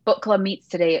 Book club meets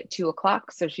today at 2:00.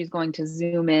 So she's going to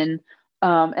Zoom in.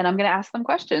 And I'm going to ask them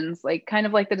questions, kind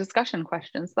of like the discussion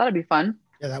questions. That'll be fun.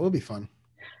 Yeah, that will be fun.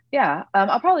 Yeah.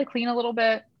 I'll probably clean a little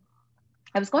bit.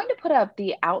 I was going to put up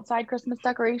the outside Christmas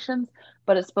decorations,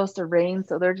 but it's supposed to rain.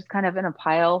 So they're just kind of in a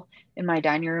pile in my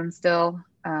dining room still.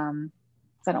 So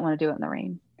I don't want to do it in the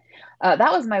rain.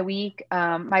 That was my week.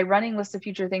 My running list of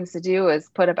future things to do is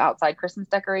put up outside Christmas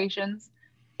decorations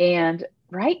and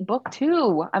write book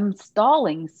 2. I'm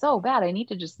stalling so bad. I need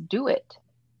to just do it.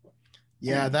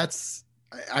 Yeah,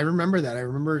 I remember that. I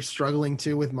remember struggling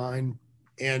too with mine,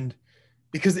 and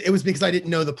because I didn't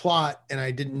know the plot and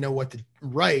I didn't know what to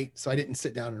write. So I didn't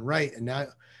sit down and write. And now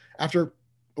after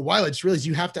a while, I just realized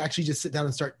you have to actually just sit down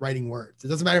and start writing words. It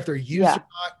doesn't matter if they're used or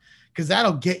not, because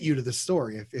that'll get you to the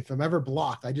story. If I'm ever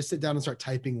blocked, I just sit down and start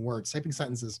typing words, typing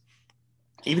sentences.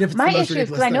 Even if it's my issue is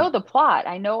because I know the plot,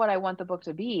 I know what I want the book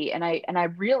to be, and I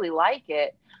really like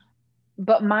it.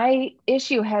 But my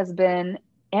issue has been,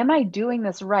 am I doing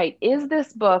this right? Is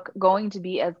this book going to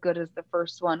be as good as the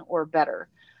first one or better?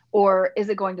 Or is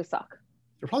it going to suck?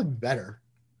 It'll probably be better.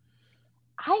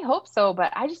 I hope so,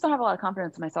 but I just don't have a lot of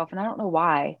confidence in myself, and I don't know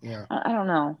why. Yeah. I don't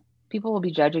know. People will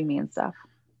be judging me and stuff.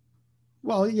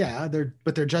 Well, yeah,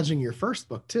 they're judging your first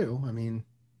book too. I mean,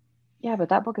 yeah, but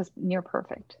that book is near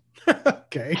perfect.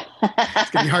 Okay.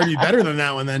 It's gonna be hard to be better than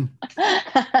that one then.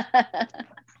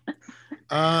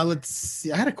 Let's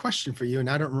see. I had a question for you, and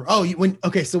I don't remember.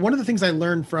 Okay. So one of the things I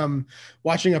learned from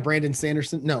watching a Brandon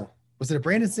Sanderson, was it a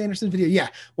Brandon Sanderson video? Yeah.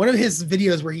 One of his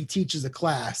videos where he teaches a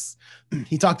class,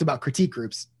 he talked about critique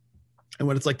groups and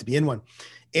what it's like to be in one.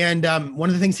 And one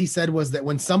of the things he said was that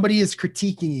when somebody is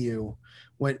critiquing you,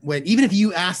 when even if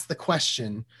you ask the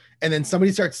question and then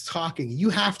somebody starts talking, you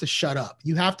have to shut up.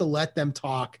 You have to let them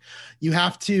talk. You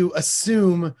have to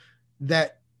assume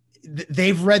that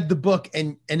they've read the book,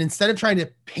 and instead of trying to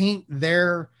paint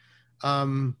their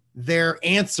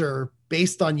answer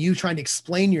based on you trying to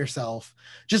explain yourself,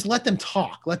 just let them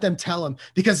talk, let them tell them,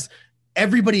 because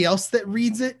everybody else that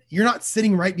reads it, you're not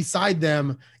sitting right beside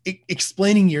them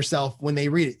explaining yourself when they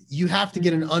read it. You have to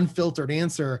get an unfiltered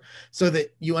answer so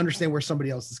that you understand where somebody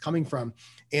else is coming from.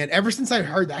 And ever since I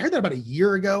heard that about a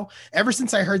year ago, ever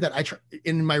since I heard that,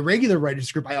 in my regular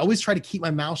writers group, I always try to keep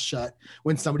my mouth shut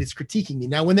when somebody's critiquing me.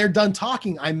 Now, when they're done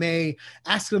talking, I may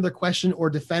ask another question or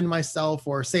defend myself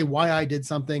or say why I did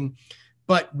something.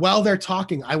 But while they're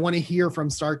talking, I want to hear from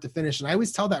start to finish. And I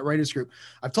always tell that writers group,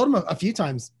 I've told them a few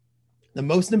times, the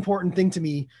most important thing to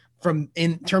me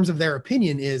in terms of their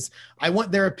opinion is I want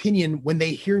their opinion when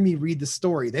they hear me read the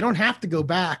story. They don't have to go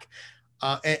back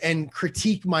and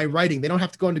critique my writing. They don't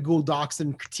have to go into Google Docs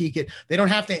and critique it. They don't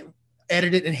have to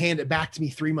edit it and hand it back to me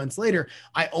 3 months later.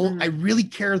 I really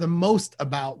care the most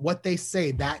about what they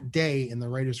say that day in the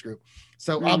writers group.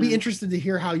 So I'll be interested to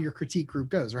hear how your critique group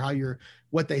goes, or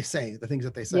what they say, the things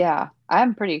that they say. Yeah,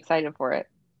 I'm pretty excited for it.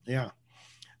 Yeah.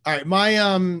 All right.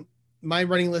 my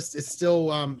running list is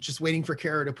still just waiting for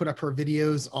Kara to put up her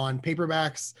videos on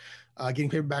paperbacks, getting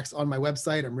paperbacks on my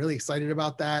website. I'm really excited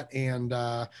about that. And,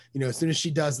 as soon as she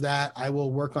does that, I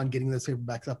will work on getting those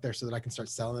paperbacks up there so that I can start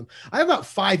selling them. I have about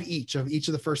 5 each of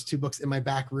the first 2 books in my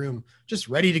back room, just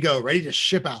ready to go, ready to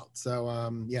ship out.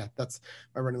 So, that's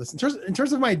my running list. In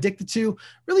terms of my addicted to,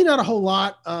 really not a whole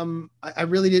lot. I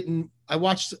really didn't, I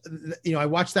watched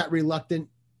that Reluctant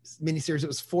miniseries. It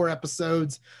was 4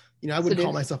 episodes. I wouldn't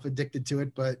call myself addicted to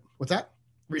it, but what's that?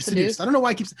 Seduced. I don't know why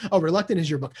I keep. Oh, Reluctant is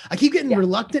your book. I keep getting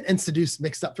Reluctant and Seduced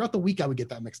mixed up throughout the week. I would get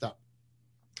that mixed up.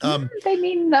 They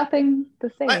mean nothing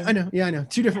the same. I know. Yeah, I know.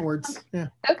 2 different words. Yeah.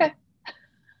 Okay.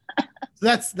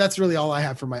 So that's really all I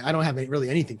have I don't have really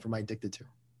anything for my addicted to.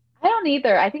 I don't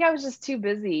either. I think I was just too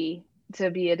busy to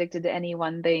be addicted to any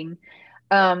one thing.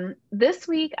 This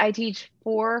week I teach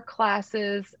 4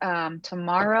 classes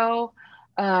tomorrow.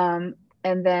 And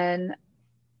then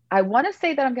I want to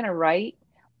say that I'm going to write,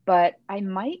 but I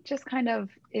might just kind of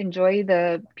enjoy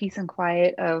the peace and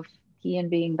quiet of Ian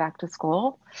being back to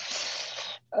school.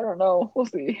 I don't know. We'll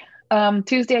see.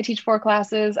 Tuesday, I teach 4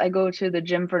 classes. I go to the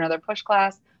gym for another push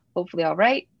class. Hopefully I'll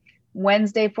write.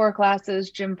 Wednesday, 4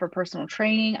 classes, gym for personal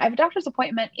training. I have a doctor's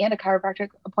appointment and a chiropractic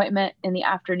appointment in the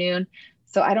afternoon.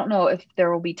 So I don't know if there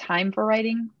will be time for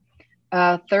writing.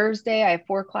 Thursday, I have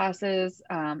 4 classes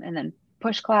and then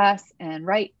push class and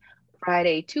write.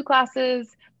 Friday, 2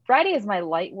 classes. Friday is my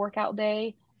light workout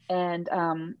day. And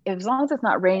as long as it's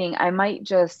not raining, I might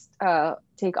just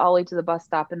take Ollie to the bus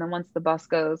stop. And then once the bus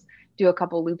goes, do a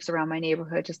couple loops around my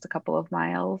neighborhood, just a couple of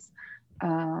miles.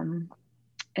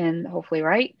 And hopefully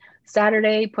write.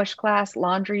 Saturday, push class,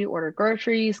 laundry, order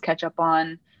groceries, catch up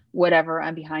on whatever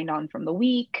I'm behind on from the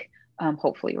week.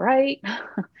 Hopefully write.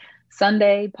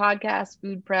 Sunday, podcast,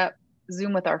 food prep,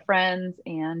 Zoom with our friends,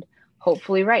 and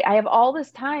hopefully write. I have all this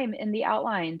time in the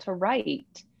outline to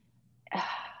write.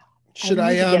 Should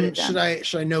I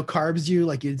no carbs you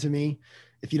like you did to me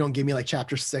if you don't give me like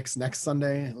chapter 6 next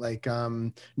Sunday? Like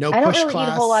no push class. I don't really eat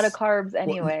a whole lot of carbs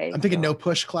anyway. Well, I'm thinking no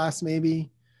push class maybe.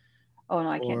 Oh no,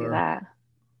 I can't do that.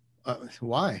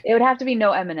 Why? It would have to be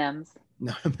no M&Ms.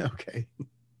 No, okay.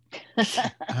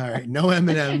 All right, no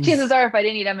M&Ms. Chances are if I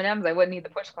didn't eat M&Ms, I wouldn't eat the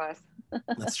push class.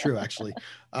 That's true, actually.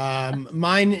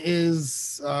 Mine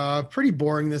is pretty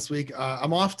boring this week.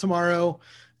 I'm off tomorrow.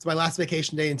 It's my last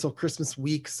vacation day until Christmas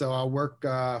week. So I'll work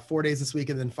 4 days this week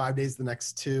and then 5 days the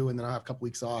next 2, and then I'll have a couple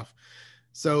weeks off.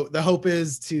 So the hope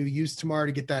is to use tomorrow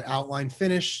to get that outline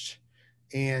finished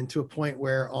and to a point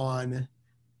where on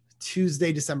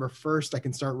Tuesday, December 1st, I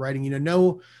can start writing.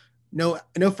 No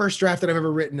first draft that I've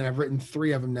ever written, and I've written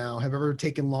 3 of them now, have ever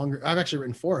taken longer. I've actually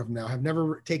written 4 of them now, have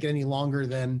never taken any longer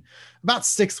than about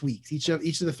 6 weeks. Each of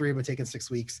the 3 have been taken 6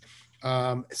 weeks.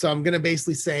 So I'm going to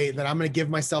basically say that I'm going to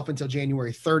give myself until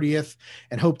January 30th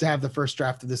and hope to have the first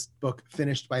draft of this book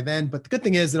finished by then. But the good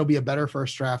thing is it'll be a better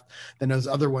first draft than those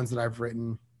other ones that I've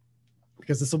written,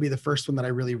 because this will be the first one that I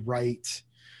really write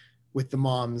with the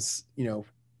mom's,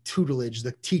 tutelage,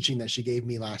 the teaching that she gave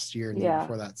me last year and the year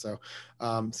before that. So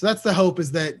that's the hope,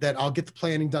 is that I'll get the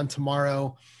planning done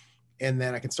tomorrow, and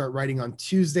then I can start writing on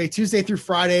Tuesday through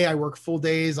Friday. I work full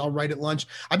days. I'll write at lunch.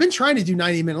 I've been trying to do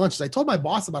 90-minute lunches. I told my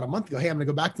boss about a month ago, hey, I'm going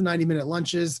to go back to 90-minute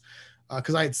lunches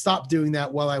because I had stopped doing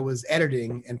that while I was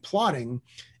editing and plotting.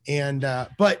 And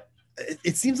but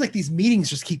it seems like these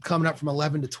meetings just keep coming up from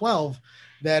 11 to 12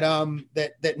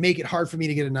 that make it hard for me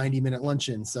to get a 90-minute lunch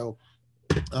in. So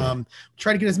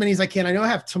try to get as many as I can. I know I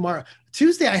have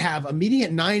Tuesday, I have a meeting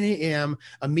at 9 a.m.,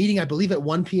 a meeting, I believe, at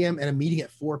 1 p.m., and a meeting at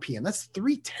 4 p.m. That's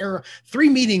 3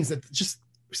 meetings that just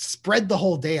spread the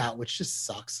whole day out, which just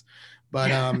sucks. But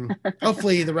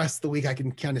hopefully the rest of the week I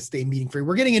can kind of stay meeting free.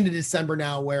 We're getting into December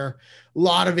now, where a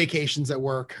lot of vacations at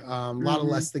work, a lot of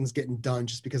less things getting done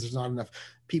just because there's not enough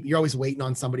people. You're always waiting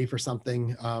on somebody for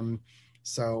something.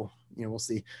 So we'll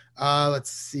see. Let's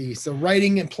see. So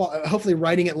writing and hopefully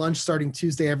writing at lunch starting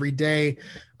Tuesday every day.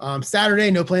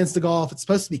 Saturday, no plans to golf. It's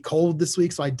supposed to be cold this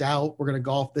week, so I doubt we're going to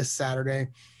golf this Saturday.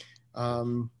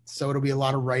 So it'll be a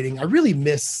lot of writing. I really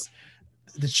miss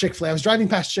the Chick-fil-A. I was driving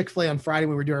past Chick-fil-A on Friday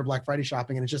when we were doing our Black Friday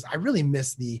shopping, and I really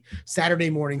miss the Saturday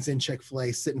mornings in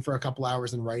Chick-fil-A, sitting for a couple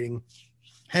hours and writing,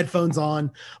 headphones on,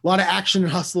 a lot of action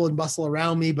and hustle and bustle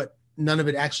around me, but none of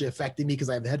it actually affected me because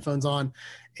I have the headphones on,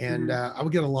 and I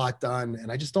would get a lot done.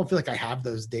 And I just don't feel like I have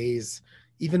those days.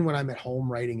 Even when I'm at home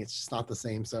writing, it's just not the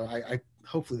same. So I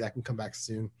hopefully that can come back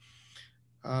soon.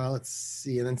 Let's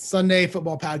see. And then Sunday,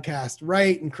 football podcast,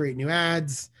 write and create new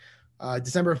ads.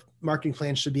 December marketing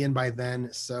plan should be in by then,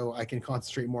 so I can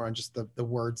concentrate more on just the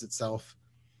words itself.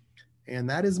 And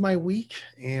that is my week.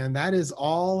 And that is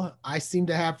all I seem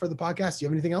to have for the podcast. Do you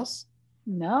have anything else?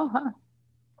 No, huh?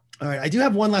 All right. I do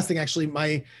have one last thing. Actually,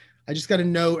 I just got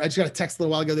a text a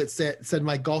little while ago that said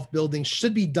my golf building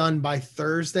should be done by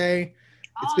Thursday.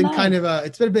 It's been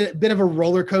nice. a bit of a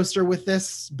roller coaster with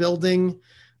this building,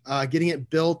 getting it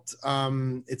built.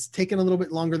 It's taken a little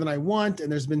bit longer than I want.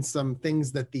 And there's been some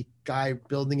things that the guy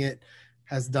building it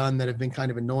has done that have been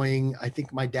kind of annoying. I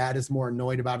think my dad is more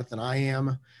annoyed about it than I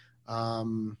am.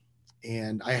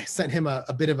 And I sent him I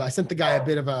sent the guy a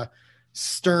bit of a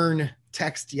stern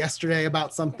text yesterday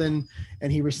about something,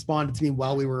 and he responded to me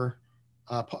while we were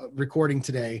recording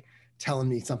today, telling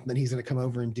me something that he's going to come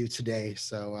over and do today.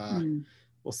 So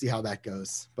we'll see how that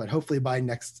goes. But hopefully by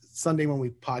next Sunday when we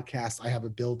podcast, I have a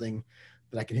building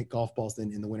that I can hit golf balls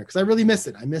in the winter, because I really miss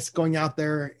it. I miss going out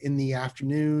there in the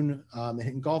afternoon and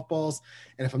hitting golf balls.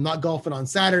 And if I'm not golfing on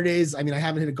Saturdays, I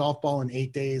haven't hit a golf ball in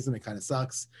 8 days, and it kind of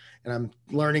sucks. And I'm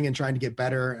learning and trying to get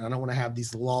better, and I don't want to have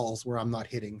these lulls where I'm not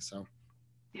hitting. So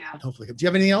yeah, hopefully. Do you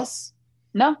have anything else?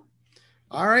 No.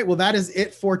 All right. Well, that is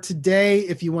it for today.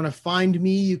 If you want to find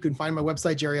me, you can find my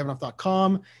website,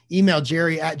 jerryevanoff.com, email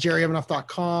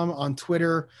jerry@jerryevanoff.com, on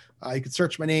Twitter. You can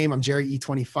search my name. I'm Jerry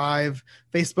E25,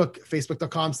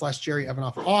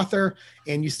 facebook.com/JerryEvanoffAuthor.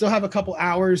 And you still have a couple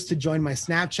hours to join my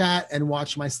Snapchat and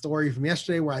watch my story from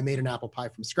yesterday where I made an apple pie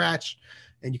from scratch.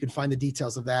 And you can find the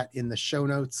details of that in the show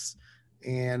notes.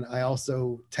 And I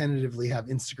also tentatively have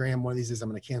Instagram. One of these days I'm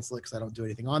going to cancel it because I don't do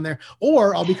anything on there.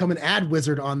 Or I'll become an ad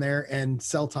wizard on there and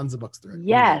sell tons of books through it.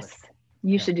 Yes,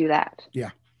 you should do that. Yeah.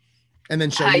 And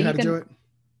then show you how to do it.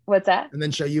 What's that? And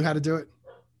then show you how to do it.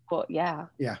 Well, yeah.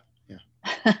 Yeah.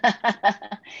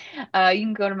 You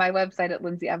can go to my website at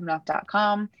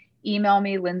lindsayevanoff.com. Email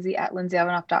me,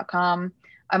 lindsay@lindsayevanoff.com.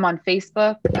 I'm on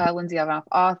Facebook, Lindsay Evanoff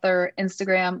Author,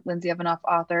 Instagram, Lindsay Evanoff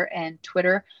Author, and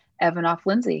Twitter, Evanoff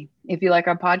Lindsay. If you like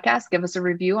our podcast, give us a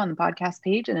review on the podcast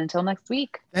page. And until next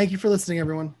week. Thank you for listening,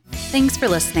 everyone. Thanks for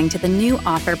listening to the New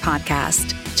Author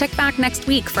Podcast. Check back next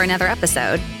week for another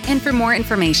episode. And for more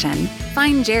information,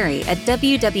 find Jerry at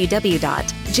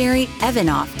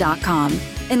www.jerryevanoff.com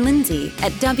and Lindsay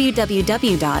at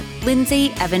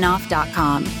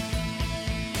www.lindsayevanoff.com.